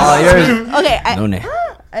 Oh, yours. Okay, I, No, no.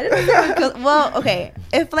 I didn't say I would kill. Well, okay,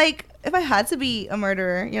 if I had to be a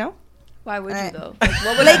murderer, you know, Why would you Uh, though? Like,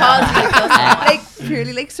 what would like- cause you to kill someone? like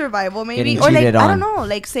purely like survival maybe, Getting or like cheated I on. don't know,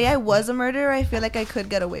 like say I was a murderer, I feel like I could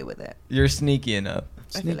get away with it. you're sneaky enough.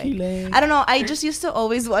 I feel Sneaky like. link. I don't know. I just used to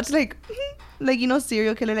always watch like you know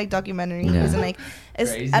serial killer like documentaries Yeah. and like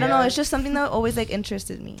it's Crazy I don't know. ass. It's just something that always like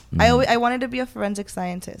interested me. Mhm. I wanted to be a forensic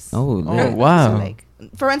scientist. Oh, Oh, lit. wow. So, like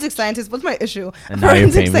forensic scientist. What's my issue? And now you're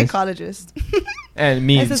Forensic famous. psychologist. And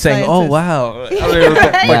me As a saying, "Oh scientist. wow," I don't even know what the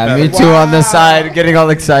fuck Yeah, that me is. too on the side, getting all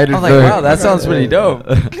excited. I was like, for- wow, that sounds pretty dope.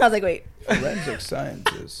 I was like, wait. Forensic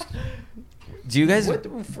scientist. Do you guys? What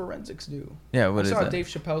do forensics do? Yeah, what I is saw a that? Dave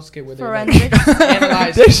Chappelle skit where they Forensic. like,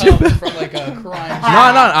 analyze Dave cum from like a crime.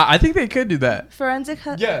 No, I think they could do that. Forensic.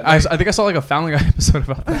 Yeah. I think I saw like a Family Guy episode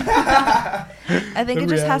about that. I think The it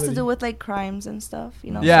just has to reality. do with like crimes and stuff.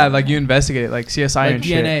 You know. Yeah, so- like you investigate it, like CSI Like and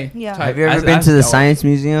shit. DNA. Yeah. type. Have you ever That's- been that's to the dope. science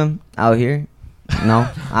museum out here? No,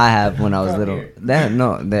 I have when I was From little. here. That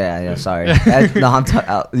no, yeah, sorry.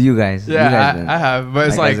 You guys. you Yeah, guys been. I have, but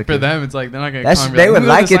it's Like, as like a for kid. them, it's like they're not gonna. That's come and be they like, would "Who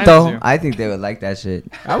goes like to it science though. museum?" I think they would like that shit.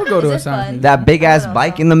 I would go to Is a it science fun? museum. That big ass don't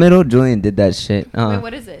bike know. in the middle. Julian did that shit. Wait,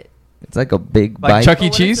 what is it? It's like a big Like bike. Chuck E. Oh,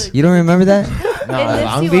 what is Cheese. it? You don't remember that? It lifts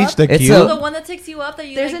Long you Beach, up? the It's cube. the one that takes you up that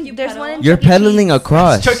you There's like, an- you there's pedal? one in You're Chuck E. pedaling Cheese.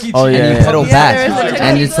 across. Chuck E. Oh, Cheese. yeah, and you yeah. pedal Yeah, back, there is a Chuck E.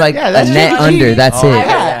 and it's like Yeah, a that's net Chuck E. under. That's Oh, it.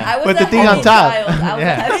 yeah. I was With the a thing on heavy top. child. I was Yeah.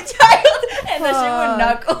 a heavy child, and that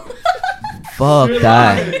shit would knuckle. Fuck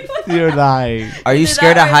that. You're lying. Are you Did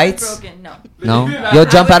scared that of or is it heights? broken? No. No. You'll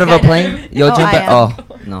jump out of a plane. You'll Oh, jump. I out. am.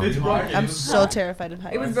 Oh no. I'm so terrified of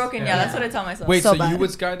heights. It was broken. Yeah, that's what I tell myself. Wait, So so, you bad. would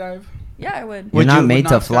skydive? Yeah, I would. You're Would not you made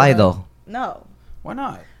to not fly skydive? though. No, Why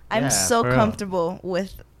not? I'm Yeah, so for real. comfortable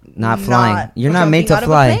with Not flying. You're not jumping made to out of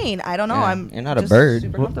fly. a plane. I don't know. Yeah, I'm. you're not a just bird.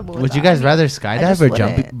 Super comfortable with Would you that. guys rather just skydive or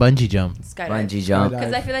jump wouldn't. bungee jump? Skydive. Bungee jump.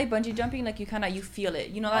 Because I feel like bungee jumping, like you kind of you feel it.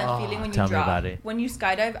 You know that Oh, feeling when you tell me drop. about it. When you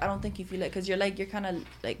skydive, I don't think you feel it because you're kind of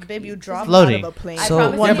like. Babe, you drop Floating. out of a plane. I So-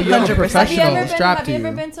 promise Yeah, you. but you have a 100%. professional Have strapped to you ever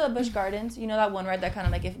you. been to Busch Gardens? You know that one ride that kind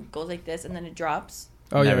of like it goes like this and then it drops.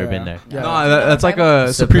 Oh, Never yeah, been yeah. there. Yeah. No, that's like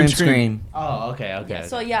a Supreme Supreme Screen. Oh, okay, okay. Yeah,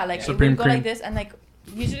 so yeah, like Supreme it would go cream. like this and like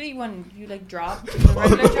usually when you like drop, the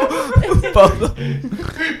regular drop.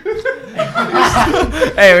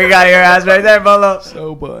 Hey, we got your ass right there, Bolo.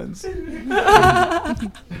 So buns. I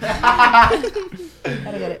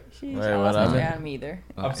don't get it. Wait, I what lost my happened? train of me either.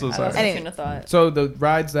 I'm so I sorry. lost my Anyway. train of thought. So the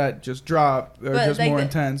rides that just drop are But, just like, more the-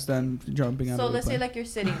 intense than jumping out So of a let's say plane. like you're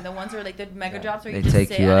sitting, the ones where like the mega drops where They you just take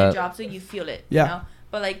sit you and up. it drops so you feel it. Yeah. You know?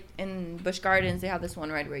 But like in Busch Gardens, they have this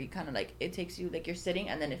one ride where you kind of like it takes you like you're sitting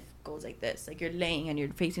and then it goes like this, like you're laying and you're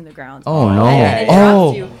facing the ground. Oh, no. And then it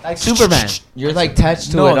Oh. drops you. Like Superman. You're like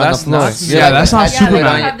attached to No, it on the that's floor. not- You're yeah, like that's not attached to it Superman.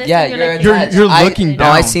 on They your- have this Yeah, and you're like, You're attached. looking No,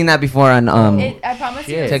 I down. seen that before on I promise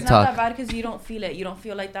you, Yeah. it's TikTok. not that bad because you don't feel it. You don't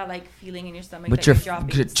feel like that like feeling in your stomach But that you're you're dropping.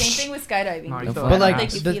 good. Same thing with skydiving. No, you You feel feel it. But, like,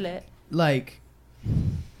 like you the- feel it. Like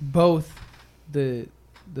both the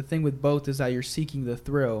thing with both is that you're seeking the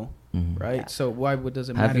thrill, Mhm. right? Yeah. So why does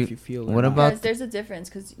it Have matter you- if you feel it? what or not? about- Because there's a difference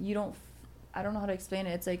because you don't. I don't know how to explain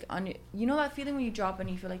it. It's like on you know that feeling when you drop and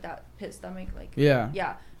you feel like that pit stomach, like Yeah.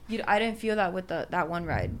 yeah. I didn't feel that with that one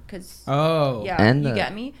ride because Oh. yeah, And you the-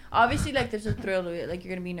 get me. Obviously, like there's a thrill to it. Like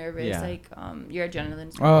you're gonna be nervous. Yeah. Like your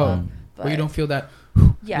adrenaline's Oh. going up, But you don't feel that.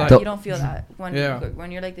 Yeah, Like- you don't feel that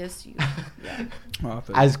when you're like this. Yeah. Oh, I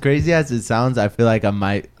feel As crazy as it sounds, I feel like I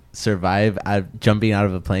might survive jumping out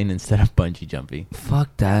of a plane instead of bungee jumping. Fuck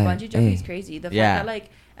that. Bungee jumping Hey. is crazy. The fact Yeah. that like,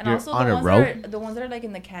 and You're also on the a ones, rope. the ones that are like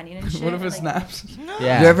in the canyon and shit. What if it like, snaps?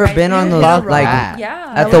 Yeah. You ever Right been on there. those Fuck like that.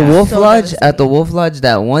 Yeah. at that the was Wolf so Lodge? At devastating. the Wolf Lodge,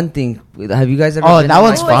 that one thing. Have you guys ever? Oh, been that on,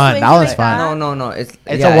 one's Oh, like- fun. it's That swinging one's like fun. that? No. It's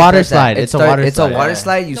It's yeah, a water like that. slide. It It's a start- water It's a slide. water Yeah.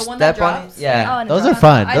 slide. You The one that step on it. drops? Yeah. Oh, and Those it are drops.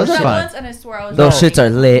 fun. I Those did are that fun. once and I swore I was Those going. shits are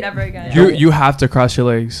lit. Never again. You have to cross your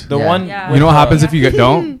legs. The Yeah. one. Yeah. You know what with happens the- if you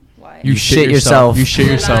don't? Why? You You shit yourself. You shit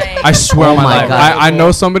You're yourself. lying. I swear Oh on my my life. God. I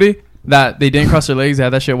know somebody that they didn't cross their legs. They had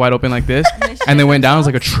that shit wide open like this, and they went down. It was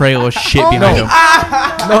like a trail of shit behind them.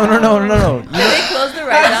 No. Did they close the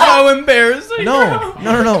ride down? So embarrassing. No.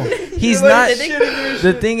 He's not.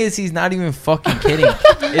 The thing is, he's not even fucking kidding.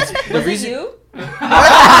 It's the Was it reason. you?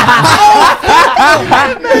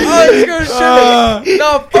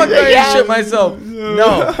 No, fuck that. You shit myself.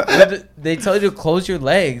 No, but they tell you to close your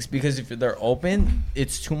legs because if they're open,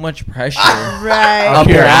 it's too much pressure Right. Up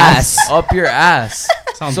your ass. up your ass.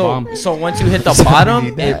 Sounds bomb. So once you hit the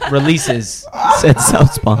bottom, it releases. Said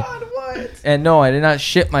Southpaw. And no, I did not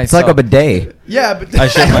shit It's myself. like a bidet. Yeah, but I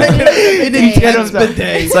shit myself. an intense bidet.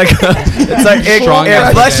 It's like it's like it, Strong it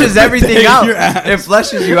ass flushes bidet. everything out. It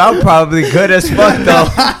flushes you out probably good as fuck though.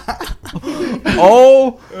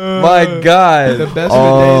 Oh my The god. best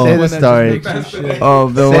Oh. bidet is Say the the one story. that just makes you shit. Oh,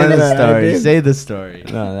 the Say one the that I story. did? Say the story.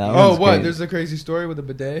 No, that Oh, one's what? great. There's a crazy story with a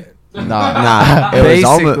bidet. Nah.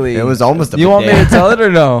 Basically. It was almost a You want me to bidet. tell it or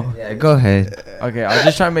no? Yeah, go ahead. Okay, I'll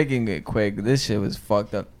just try making it quick. This shit was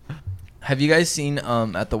fucked up. Have you guys seen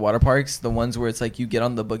at the water parks the ones where it's like you get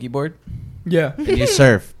on the boogie board Yeah. And you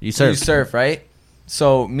surf. You you surf. surf, right?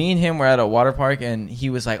 So me and him were at a water park and he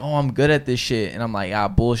was like, "Oh, I'm good at this shit," and I'm like, "Ah,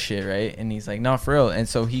 bullshit, right?" And he's like, "No, for real." And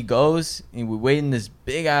so he goes and we wait in this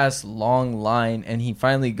big ass long line, and he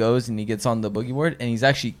finally goes and he gets on the boogie board and he's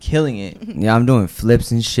actually killing it. Yeah, I'm doing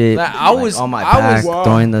flips and shit. Like, I was- on my I back, was-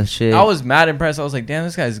 throwing the shit. I was mad impressed. I was like, "Damn,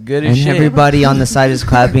 this guy's good as and shit." everybody on the side is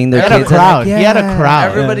clapping. Their He had a kids are crowd. like, He had a "Yeah."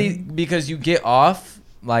 crowd. Everybody, because you get off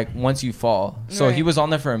like once you fall. So he Right. was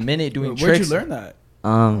on there for a minute doing Where'd tricks. you learn that?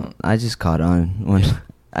 I just caught on when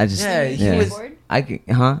I just Yeah, Do he you was- skateboard? I could,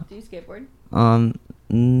 huh? Do you skateboard?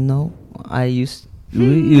 No, we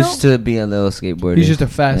used to be a little skateboarder. He's just a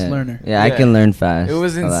fast Yeah. learner. Yeah, I Yeah. can learn fast. It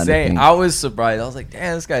was a lot of insane. things. I was surprised. I was like,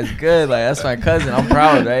 "Damn, this guy's good. Like, that's my cousin. I'm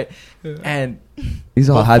proud, right?" And He's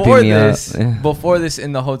all before hyping me this, up. Yeah. before this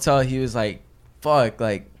in the hotel, he was like, "Fuck,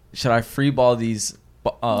 like, should I free ball these?"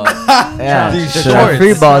 Yeah, these should I shorts.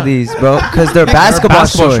 free ball these, bro? Because they're basketball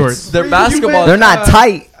shorts. They're basketball. They're not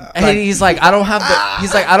tight, And he's like, "I don't have the."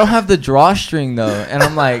 He's like, "I don't have the drawstring though," and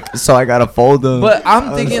I'm like, so I gotta fold them. But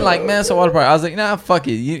I'm thinking like, man, it's a water park. I was like, nah, fuck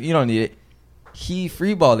it. You don't need it. He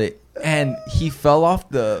freeballed it and he fell off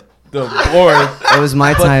the board. it was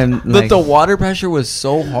my But, time. but the water pressure was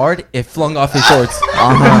so hard, it flung off his shorts.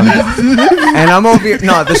 And I'm over here.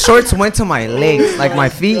 No, the shorts went to my legs, like my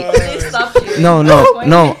feet. They stopped you. No.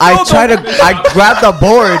 I grabbed the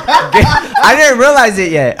board. I didn't realize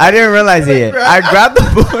it yet. I grabbed the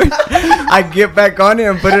board. I get back on it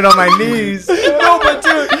and put it on my knees. No, but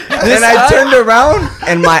dude, And I turned around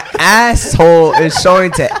and my asshole is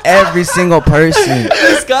showing to every single person.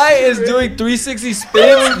 this guy is doing 360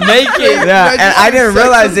 spins naked. Yeah, and I didn't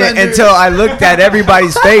realize it until I looked at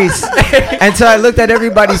everybody's face.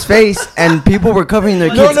 And people were covering their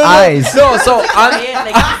kids' eyes. No, so I'm.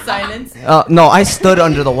 Like in silence. No, I stood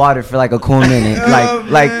under the water for like a cool minute.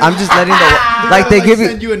 Like I'm just letting the like they give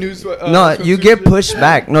send you. you a news. No, you get pushed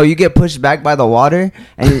back. No, you get pushed back by the water,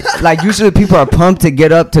 and like usually people are pumped to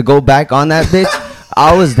get up to go back on that bitch.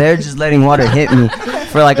 I was there just letting water hit me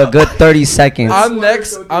for like a good 30 seconds. I'm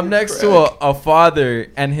next to a father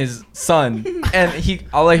and his son, and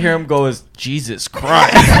all I hear him go is Jesus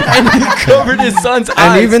Christ, and he covered his son's eyes.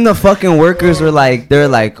 And even the fucking workers were like, they're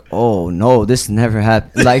like, oh no, this never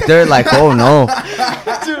happened. Like they're like, oh no.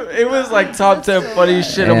 Dude, it was like top 10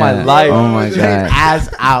 funniest shit of my Yeah. life. Oh my god. Ass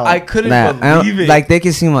out. I couldn't Nah, I don't- believe it. like they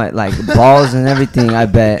can see my like balls and everything. I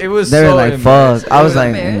bet It was they were so like, embarrassing. fuck. I was You were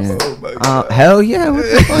like, embarrassed? hell yeah. What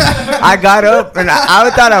the fuck? I got up and I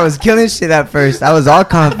thought I was killing shit at first. I was all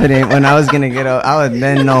confident when I was gonna get up. I was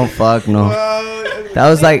then no fuck no. That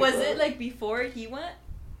was like Was it like before he went?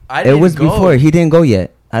 I it didn't was go. before he didn't go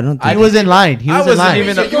yet. I don't think He was in line. He I was in wasn't line.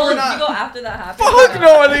 even Did a- you go after that happened? Fuck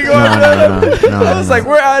no, I didn't go. No, I was no. like,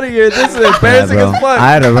 we're out of here. This is Yeah, embarrassing bro. as fuck.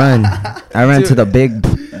 I had to run. I ran to Dude. the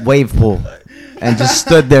big wave pool and just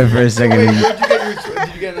stood there for a second. Wait,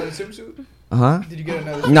 did you get another swimsuit? Huh? Did you get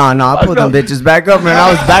another? No, I pulled them bitches back up and I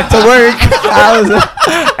was back to work.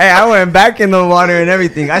 Hey, I went back in the water and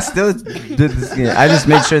everything. I still did this. I just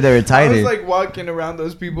made sure they were I tighter. was like walking around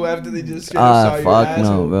those people after they just straight up saw your Fuck no,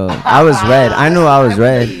 asshole. bro. I was red. I knew I was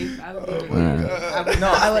red. I would leave.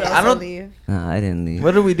 No, I would I also don't. leave. Nah, I didn't leave.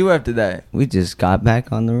 What did we do after that? We just got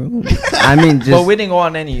back on the road. I mean, just. But we didn't go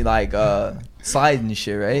on any like slides and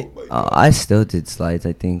shit, right? I still did slides.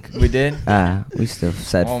 I think. We did. We still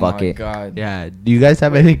said Oh fuck my it. god. Yeah. Do you guys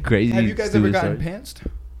have any crazy? Have you guys ever stupid gotten stories? pantsed?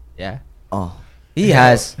 Yeah. Oh, he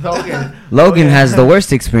has. Logan. Logan has the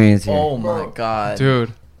worst experience here. Oh my god.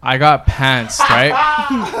 Dude, I got pantsed, right?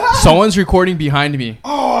 Someone's recording behind me.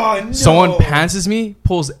 Oh no! Someone pantses me,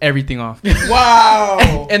 pulls everything off.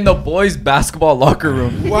 Wow! In the boys' basketball locker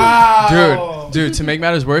room. Wow! Dude, to make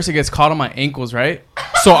matters worse, it gets caught on my ankles, right?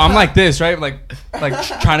 So I'm like this, right? Like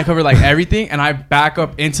trying to cover like everything, and I back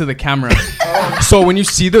up into the camera. So when you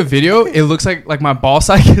see the video, it looks like my ball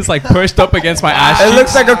sack is like pushed up against my ass. It cheeks.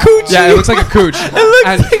 looks like a coochie. Yeah, it looks like a cooch. It looks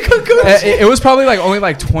like a coochie. It was probably like only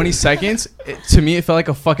like 20 seconds. To me, it felt like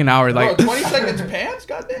a fucking hour. Like, Bro, 20 seconds pants?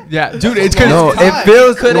 Goddamn. yeah, dude, it's cause No, Time. it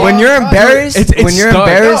feels Couldn't- when you're embarrassed. It's when you're stuck.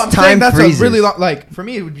 embarrassed, I'm saying time that's freezes. a really long. Like for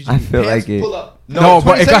me, it would be. I feel pants, like it. Pull up. no,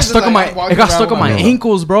 but 20 it got seconds is stuck on like my I'm walking it got around stuck on with my my-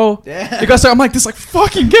 ankles, bro. Damn. It got stuck. I'm like this, like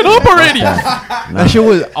fucking get up already. Yeah. That shit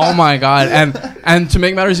was, oh my god. And to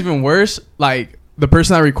make matters even worse, like the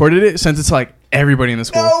person that recorded it sent it to like everybody in the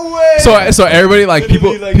school. No way. So everybody like people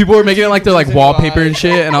Literally, like, people were making it like their like in wallpaper and live.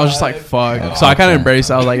 shit, and I was just like fuck. So I kind of embraced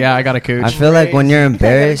it. I was like, yeah, I got a coach. I feel like when you're Crazy.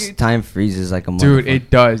 embarrassed, time freezes like a Dude, motherfucker. it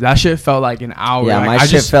does. That shit felt like an hour. Yeah, Like, my I shit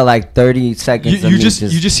just, felt like 30 seconds. of you me just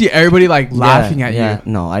you just see everybody like laughing at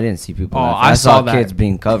you. No, I didn't see people. Oh, laughing. I saw that. kids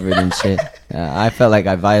being covered and shit. I felt like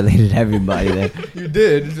I violated everybody there. You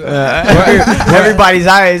did. Everybody's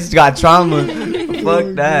eyes got trauma.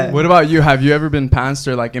 Fuck that. What about you? Have you ever been pantsed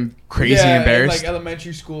or like crazy Yeah, in, embarrassed? like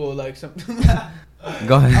elementary school, like some.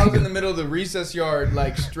 Go I was in ahead. the middle of the recess yard,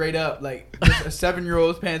 like straight up, like just a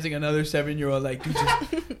 7-year-old pantsing another 7-year-old, like dude just,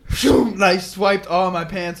 shoom, like swiped all my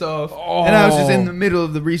pants off, and I was just in the middle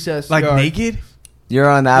of the recess like yard. naked? You're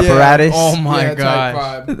on the Yeah. apparatus. Oh my Yeah, type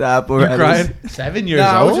god. vibe. The apparatus. cried? 7 years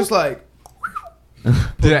Nah, I was old. just like,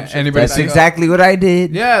 Did anybody That's Back see? up. exactly what I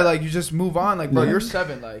did. yeah, like you just move on, like bro, you're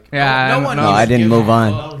 7, like Yeah, no I one. know. No, needs I to didn't give move a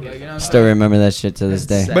on. fuck, like, you know what I'm Still saying? remember that shit to this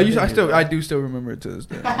day. But I do still remember it to this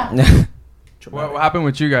day. What happened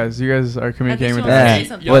with you guys? You guys are communicating with you wanna that. say Yeah.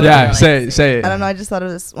 something. Well, Yeah, say it. I don't know. I just thought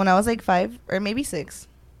of this when I was like 5 or maybe 6,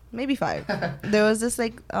 maybe 5. There was this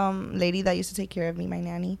like lady that used to take care of me, my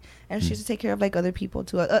nanny, and she used to take care of like other people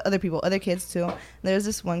too, other kids too. There was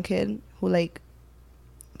this one kid who like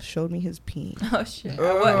showed me his pee. Oh shit.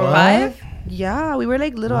 Oh. What? 5? Yeah, we were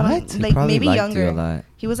like little, What? He like probably maybe liked you a younger. lot.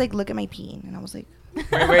 He was like, "Look at my pee," and I was like,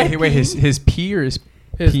 Wait. His pee or his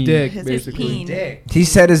His peen? dick, His basically. peen. He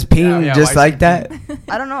said his peen Yeah, just why like that.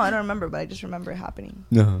 I don't know, I don't remember, but I just remember it happening.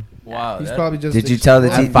 No. Wow. He's that- probably just. Did you tell the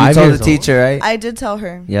At teacher? You 5 told years the teacher, right? I did tell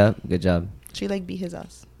her. Yep. Good job. She like beat his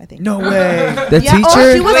ass, I think. No way. The Yeah, teacher.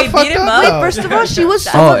 oh, she was Wait, beat him up? Wait, first of all, she was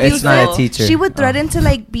so Oh, it's not a abusive. teacher. She would threaten to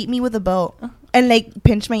like beat me with a belt and like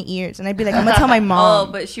pinch my ears, and I'd be like, "I'm gonna tell my Oh,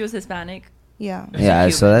 mom." but she was Hispanic. Yeah. Yeah.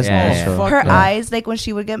 So that's Yeah, nice. yeah. So- Her yeah. eyes, like when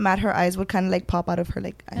she would get mad, her eyes would kind of like pop out of her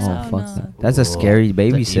like eyes. Oh, Oh, fuck no. that. That's a Ooh. scary The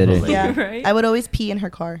evil babysitter. lady. Yeah. Right? I would always pee in her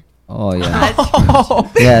car. Oh yeah.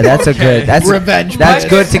 That's Yeah, that's a good. That's Revenge. That's bitch.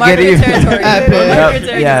 good to get Margaret even. territory. Epic. Yep, Margaret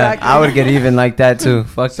territory, yeah, exactly. I would get even like that too.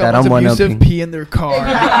 Fuck that. Someone's I'm one up. abusive, pee in their car.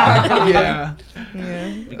 Yeah.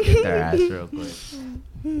 Yeah. We get their ass real quick.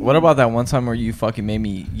 What about that one time where you fucking made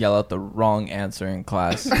me yell out the wrong answer in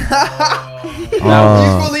class?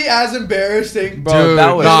 Oh. Equally as embarrassing. Bro, Dude,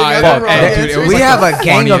 that was nah, fuck. hey, dude, it was We like have the a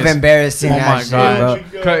gang of funniest. embarrassing Oh my ass shit,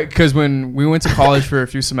 bro. god! Because when we went to college for a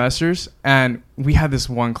few semesters, and we had this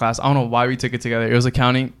one class, I don't know why we took it together. It was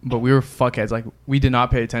accounting, but we were fuckheads. Like we did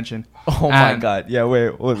not pay attention. Oh my And- god. Yeah,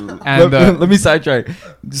 wait. And, Let me sidetrack.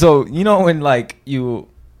 So, you know when like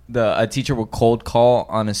a teacher would cold call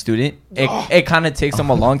on a student, it kind of takes them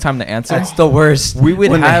a long time to answer. That's the worst. We would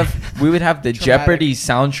When they- have the Traumatic. Jeopardy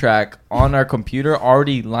soundtrack on our computer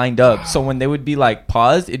already lined up. So when they would be like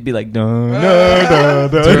paused, it'd be like dun, dun,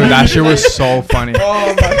 dun, dun. Dude, that shit was so funny.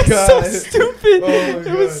 Oh my god. so stupid. Oh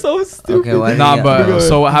my It was God. so stupid. Okay, why Nah, Yeah. but Go ahead.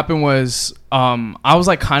 so what happened was, I was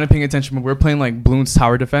like kind of paying attention, but we were playing like Bloons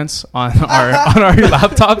Tower Defense on our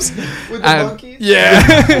laptops. With the And- monkeys? Yeah.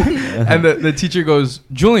 And the teacher goes,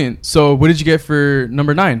 Julian, so what did you get for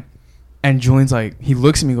number 9? And Julian's like, he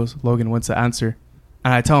looks at me and goes, Logan, what's the answer?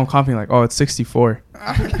 And I tell him confidently, like, oh, it's 64.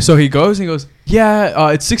 So he goes, yeah,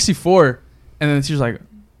 it's 64. And then the teacher's like,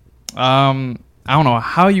 I don't know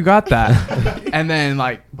how you got that. And then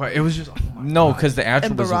like, but it was just, oh my No, God. because the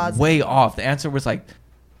answer was Embarrassing. way off. The answer was like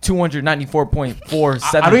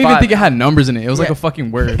 294.475. I don't even think it had numbers in it. It was like Yeah. a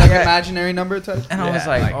fucking word. Like imaginary number type. And I was Yeah,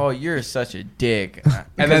 like, like- oh, you're such a dick. And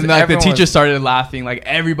Because then like the everyone teacher was- started laughing. Like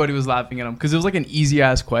everybody was laughing at him because it was like an easy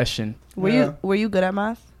ass question. Were Yeah. you good at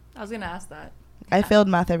math? I was gonna ask that. I failed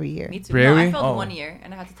math every year. Me too. No, Really? I failed Oh. 1 year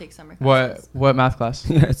and I had to take summer What classes. what math class?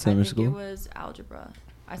 Yeah, I summer think school. it was algebra.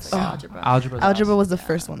 I took Oh. algebra. Algebra. Algebra was the Yeah.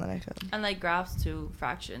 first one that I failed. And like graphs too,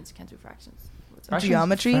 fractions. Can't do fractions. What's Fractions?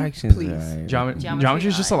 Geometry, Fractions, please. alright. Geometry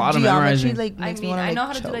is just a lot of Geometry memorizing. like I makes me mean, wanna, I know like,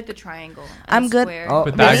 how to do choke. like the triangle. and I'm the good- Square. Oh,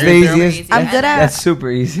 But that's the Pythagoras easiest. Crazy. I'm good at- That's super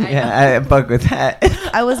easy. I Yeah, I fuck with that.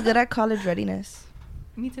 I was good at college readiness.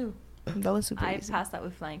 Me too. That was super I easy. passed that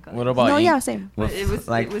with flying colors. What about No, Eng- yeah, same. But it was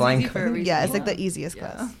like it was flying easy for a colors? reason. Yeah, it's like the easiest Yeah.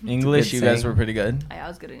 class. English? Good You guys saying. were pretty good. I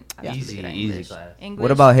was good at Yeah. Easy, good at easy English. class. English, What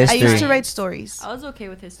about I history? used to write stories. I was okay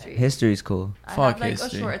with history. History's cool. I Fuck had like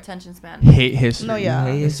history. a short attention span. Hate history. No, yeah.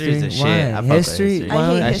 You hate History's the history? shit. I Why? fuck with History. history. I why?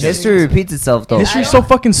 hate history. History repeats itself though. History's so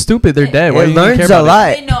fucking stupid. They're dead. Why It do you even learns care a about lot.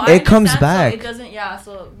 Wait, no, I It comes understand, so back. it doesn't. Yeah.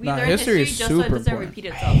 So we Nah, learn history history is just so super it doesn't important. repeat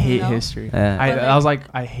I itself. hate you know? history. Yeah. I But, was like,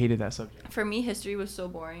 I hated that subject. For me, history was so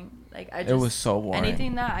boring. Like I just It was so boring.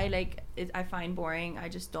 anything that I like, I find boring. I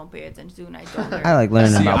just don't pay attention to, and I don't learn. I like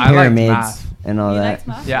learning See, about I liked pyramids math. and all You that. liked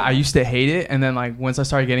math? Yeah, I used to hate it, and then like once I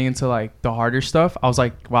started getting into like the harder stuff, I was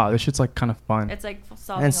like, wow, this shit's like kind of fun. It's like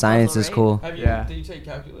solving And a science puzzle, is right? cool. Have you? Yeah. Did you take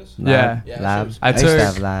calculus? Yeah. Yeah, Lab. so I used to took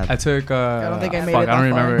have lab. I took I don't think I made fuck, it I don't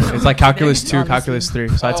that far. remember. It's like calculus 2, Honestly. calculus 3.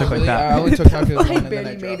 So I took like really? I that. only took calculus I 1 and then barely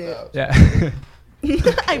I made dropped it. out.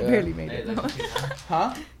 Yeah. I Yeah. barely made it.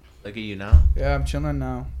 Huh? Look at you now. Yeah, I'm chilling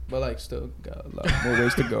now, but like still got a lot more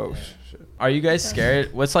ways to go. Shit. Are you guys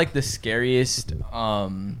scared? What's like the scariest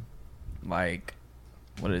like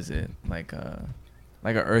what is it? Like an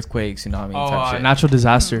earthquake, tsunami type shit? natural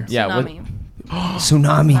disaster. Yeah, what- Tsunami.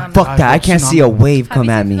 Tsunami. Tsunami. Fuck that. I can't see a wave Have you come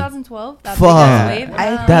at seen me. 2012? That Fuck. big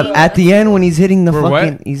ass wave? That at the end when he's hitting the For what?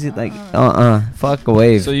 fucking, he's like, fuck a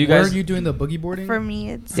wave. So you Where guys are you doing the boogie boarding? For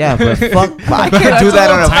me, it's Yeah, but fuck, I can't do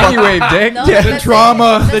that on a tiny fucking wave, dick. No, Yeah. let's The say- trauma,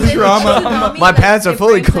 let's the say trauma. tsunami, My pants are it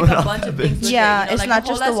fully brings, like, going a off bunch the of bitch. things with it, Yeah, you know, it's like not a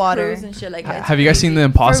just whole the ass water. cruise and shit like that. Have you guys seen The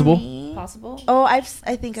Impossible? For me- Possible? Oh, I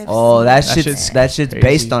think I've. Oh, seen that it. shit's crazy.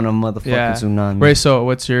 based on a motherfucking Yeah. tsunami. Wait, so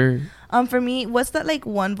what's your For me, what's that like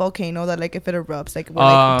one volcano that like if it erupts like we're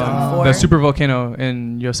like done for? the super volcano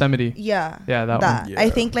in Yosemite? Yeah. Yeah, that one. I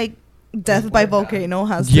think like death by volcano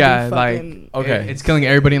has to Yeah, be like fucking. Okay. it's killing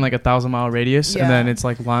everybody in like 1,000-mile radius, Yeah. and then it's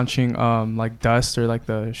like launching like dust or like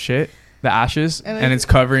the shit, the ashes, And, and, like, it's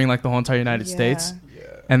covering like the whole entire United Yeah. States.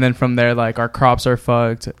 And then from there, like our crops are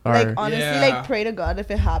fucked. Like Our honestly, Yeah. like pray to God if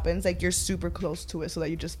it happens, like you're super close to it, so that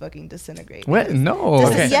you just fucking disintegrate. what? Because No. this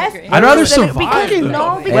Okay. is- yes, I'd rather because survive.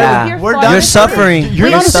 no, because Yeah. you're We're falling You're into- suffering. You're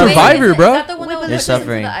not a suffering. survivor, Is bro. that the one that was You're like into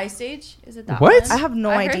suffering. the ice age? Is it that What? one? I have no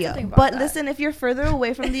I heard idea. something about But that. listen, if you're further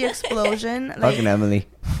away from the explosion, like Fucking Emily.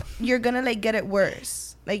 you're gonna like get it worse.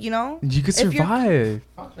 Like you know. You could If you're- survive.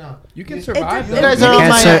 You can It's survive. a- though. You guys You are on can't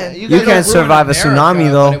my. sur- You you guys can't are, survive a tsunami,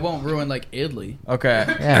 But though. it won't ruin like Italy. Okay.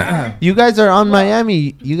 yeah. You guys are on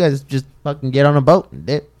Miami. You guys just fucking get on a boat and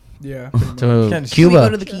dip Yeah. to Can't- Should we go to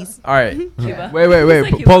Cuba. the Keys? All right. Cuba. Wait.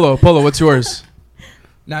 It's like Polo, what's yours?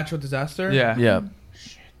 Natural disaster. Yeah. Yeah.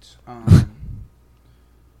 Um,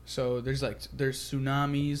 so there's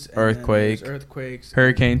tsunamis, and then Earthquake. there's earthquakes,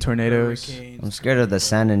 Hurricane, tornadoes. hurricanes, I'm scared of the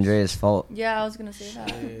San Andreas fault. Yeah, I was gonna say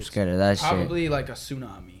that. I'm scared of that shit. Probably like a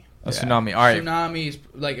tsunami. A tsunami. All right. Tsunamis,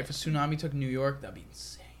 like if a tsunami took New York, that'd be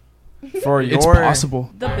insane. For your It's possible.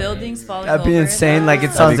 The buildings falling That'd be over, insane. Like it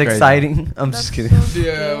that's- sounds That'd be crazy. exciting. I'm that's just kidding. so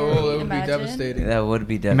Yeah, scary. well, it would be Imagine. devastating. That would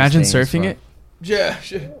be devastating. Imagine as surfing fuck. it. Yeah,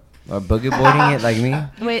 shit. Or boogie boarding it like me.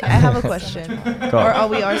 Wait, I have a question. Go. Or are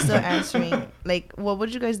we are still answering? Like, what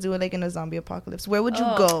would you guys do like in a zombie apocalypse? Where would you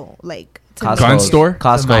Oh. go? Like to Costco's. Gun store?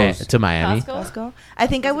 Costco's. To Miami. Costco? Costco? I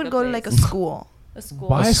think I That's a would good go to like a place. school. A school.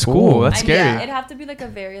 Why A school? school? That's I mean, scary. yeah, it'd have to be like a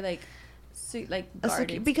very like, like A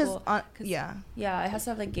guarded sec- because school. 'Cause- yeah, Yeah, it has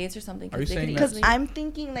to have like gates or something. Are you they saying could that- because easily- I'm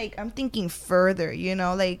thinking further. You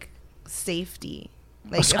know, like safety.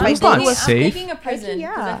 Like if school's I not go to I'm a safe. thinking a prison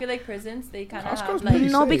because I Yeah. feel like prisons they kind of Costco's have like. pretty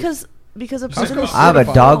no, safe. because a Costco's prison. safe. I have a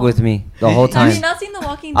Certified. dog with me the whole Have time. you not seen The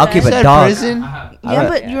Walking I'll Dead? keep You a said dog. prison? Yeah,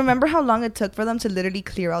 but Yeah. you remember how long it took for them to literally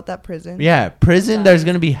clear out that prison? Yeah, prison. There's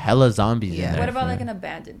gonna be hella zombies Yeah. in there. What about for like it. an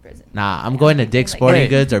abandoned prison? Nah, I'm going to Dick's Like- Sporting Wait.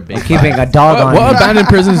 Goods or Big I'm keeping a Five. dog What, on what me. abandoned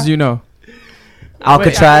prisons do you know?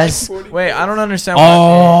 Alcatraz. Wait, I don't understand.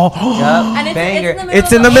 Oh, Yup, And it's banger. in the middle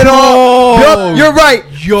It's of in the the middle. ocean. Yup, you're right.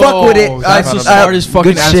 Yo, fuck with it. that's the Good smartest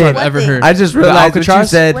fucking answer shit. I've ever What heard. I just The realized what you Alcatraz?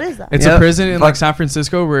 said. What is that? It's Yep. a prison in like Fuck. San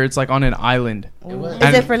Francisco where it's like on an island. Is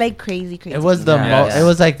And- it for like crazy? It was the Yeah. most. It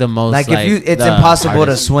was like the most. Like if you, it's the impossible to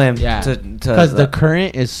hardest. swim. Yeah. Because Because the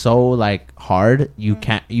current is so like hard, you Mm.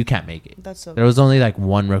 can't make it. That's so. There was only like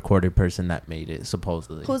one recorded person that made it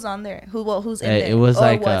supposedly. Who's on there? Who's in Uh, there? it was Or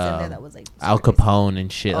like, was in there that was like Al super crazy? Capone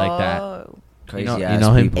and shit like that. Oh. crazy you ass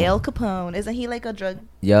know him? people. Al Capone, isn't he like a drug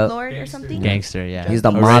Yep. lord or something? Gangster, yeah. He's the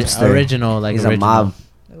mobster. Original, like He's original. a mob.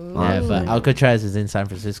 Yeah, but Ooh. Alcatraz is in San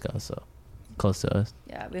Francisco, so close to us.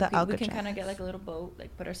 Yeah, The we can Alcatraz. kind of get like a little boat,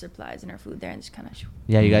 like put our supplies and our food there, and just kind of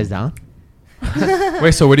Yeah, you guys down?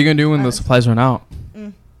 Wait, so what are you gonna do when the supplies run out?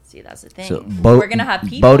 see. That's the thing. So We're gonna have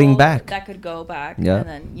people boating back. that could go back, Yeah.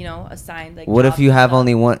 and then assign like. What if jobs you and have stuff.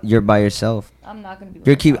 only one? You're by yourself. I'm not gonna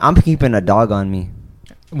be. I'm keeping a dog on me.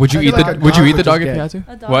 Would you I eat feel the like a Would you dog eat the would dog just if you get- had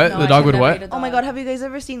to? A dog? What? No, The I dog could would never what? eat a Oh my dog. god, have you guys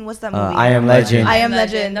ever seen what's that movie? I Am Legend. I Am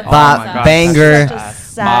Legend. That's Bop, so sad. God. banger. Such a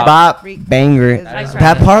sad Bop, freak. banger. I cried.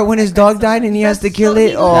 That part when his dog died and he has to That's kill so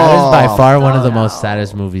it. evil. Oh, That is by far one of the Oh. most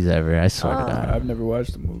saddest movies ever. I swear to Oh. God. I've never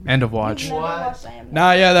watched the movie. End of watch. Never watched I Am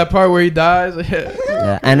Nah, yeah, that part where he dies.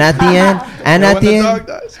 Yeah, and at the end, and Yeah, at when the dog end,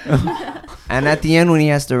 dies. and at the end when he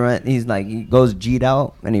has to run, he's like he goes G'd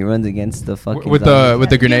out and he runs against the fucking With zombies.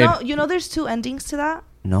 the grenade. You know, there's two endings to that.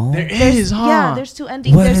 No. There is, huh? Yeah, there's two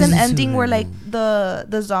endings. What There's is an this ending two where like ending?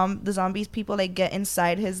 the zombies people like get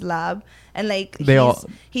inside his lab and like They all-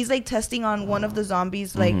 he's like testing on one of the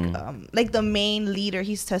zombies like the main leader.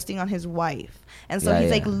 He's testing on his wife, and so Yeah,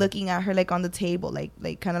 he's like yeah. looking at her like on the table,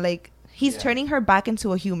 like kind of like he's turning her back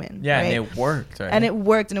into a human. Yeah, right? and it worked. Right? And it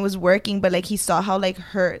worked and it was working, but like he saw how like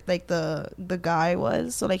hurt like the guy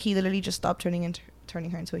was, so like he literally just stopped turning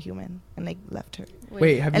her into a human and like left her.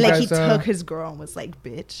 Wait, have And you like guys? he took his girl and was like,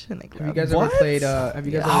 bitch, and like Have you grabbed guys her. ever What? played? Have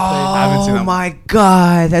you guys ever I haven't seen Oh that my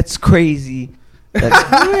god, that's crazy.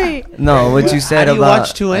 That's, no, what you said How do you about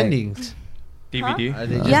watch two like, endings? DVD. Are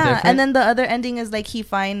they just Yeah, different? and then the other ending is like he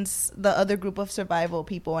finds the other group of survival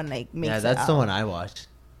people and like makes Yeah, it that's the out. one I watched.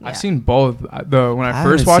 Yeah. I've seen both. When I I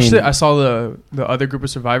first haven't watched seen- it, I saw the other group of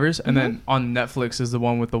survivors, and Mhm. then on Netflix is the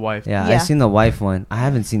one with the wife. Yeah, Yeah. I seen the wife one. I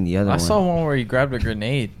haven't seen the other I one. saw one where he grabbed a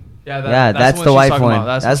grenade. Yeah, that's the wife one.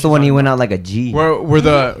 That's the one he went out like a G. Where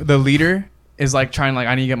the leader is like trying like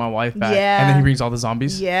I need to get my wife back, and then he Yeah. brings all the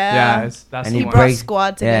zombies. Yeah. That's And the He he one. brought breaks-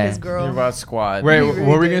 squad to yeah. get his girl. You're about squad. Wait, He what really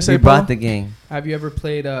were we did. gonna He say, brought Paul? the gang. Have you ever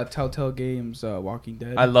played Telltale Games Walking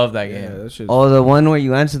Dead? I love that Yeah, game that shit's- Oh, the one where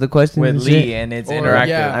you answer the question with and Lee, shit? and it's Or- interactive.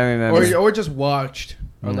 yeah. I remember. or just watched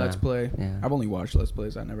a Yeah. Let's Play. Yeah. I've only watched Let's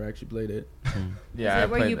Plays. I never actually played it. Yeah, Is I it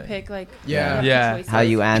where played you that. pick like Yeah. Yeah. choices? How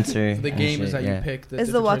you answer. The and game shit, is that yeah. you pick. The Is the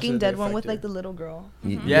different Walking choices Dead that one with affect like it. the little girl?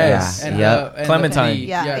 Y- Yes. And, Yep. and Clementine. Lee.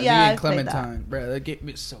 Yeah, Yeah, yeah, Lee I and played that. Clementine. Bro, that game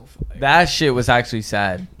is so fun. That shit was actually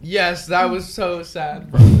sad. Yes, that was so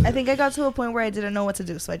sad, bro. I think I got to a point where I didn't know what to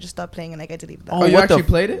do, so I just stopped playing and like I deleted that. Oh, Oh, you what the actually f-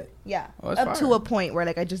 played it? Yeah, Oh, that's up fire. to a point where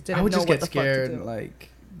like I just didn't I would know just what get the fuck to scared. do. Like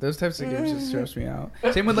those types of games just stress me out.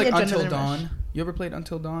 Same with like The Until adrenaline rush. Dawn. You ever played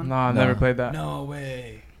Until Dawn? No, I've No. never played that. No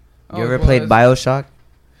way. You ever played Bioshock?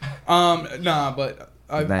 Nah, but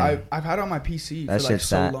Bang. I've had it on my PC That for like shit's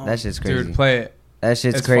so sad. long. That shit's crazy. Dude, play it. That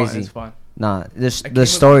shit's It's fun, crazy. It's fun. Nah, there's It came the with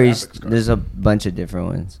the stories. graphics card. There's a bunch of different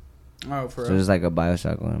ones. Oh, for So real. there's like a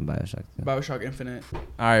Bioshock one and Bioshock two. Bioshock Infinite. All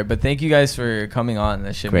right, but thank you guys for coming on.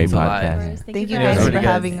 That shit Great means a lot. podcast. Thank Thank you Yeah, guys it's for pretty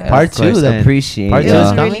having good. us. Part Of course, two, then. Appreciate Part it. two It is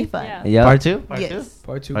was coming? really fun. Yeah. Yep. Part two? Part two? Yes.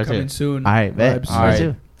 Part 2 Part two. coming soon. All right, bet. Vibes. All Part right.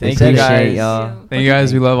 two. Thank Appreciate you guys. y'all. Thank you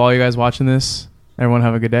guys. We love all you guys watching this. Everyone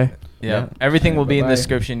have a good day. Yeah. Yeah. Everything will be in the Bye-bye.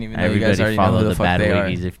 description, even though you guys Everybody already know follow who the the fuck bad they are.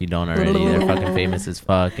 wiggies if you don't already. They're fucking famous as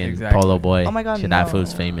fuck. And Exactly. Polo Boy. Oh my God, Shit, that no.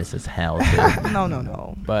 fool's famous as hell, too.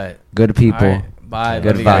 No. But Good people. all right, bye. Good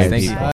Love you guys. vibes. Thank you. People.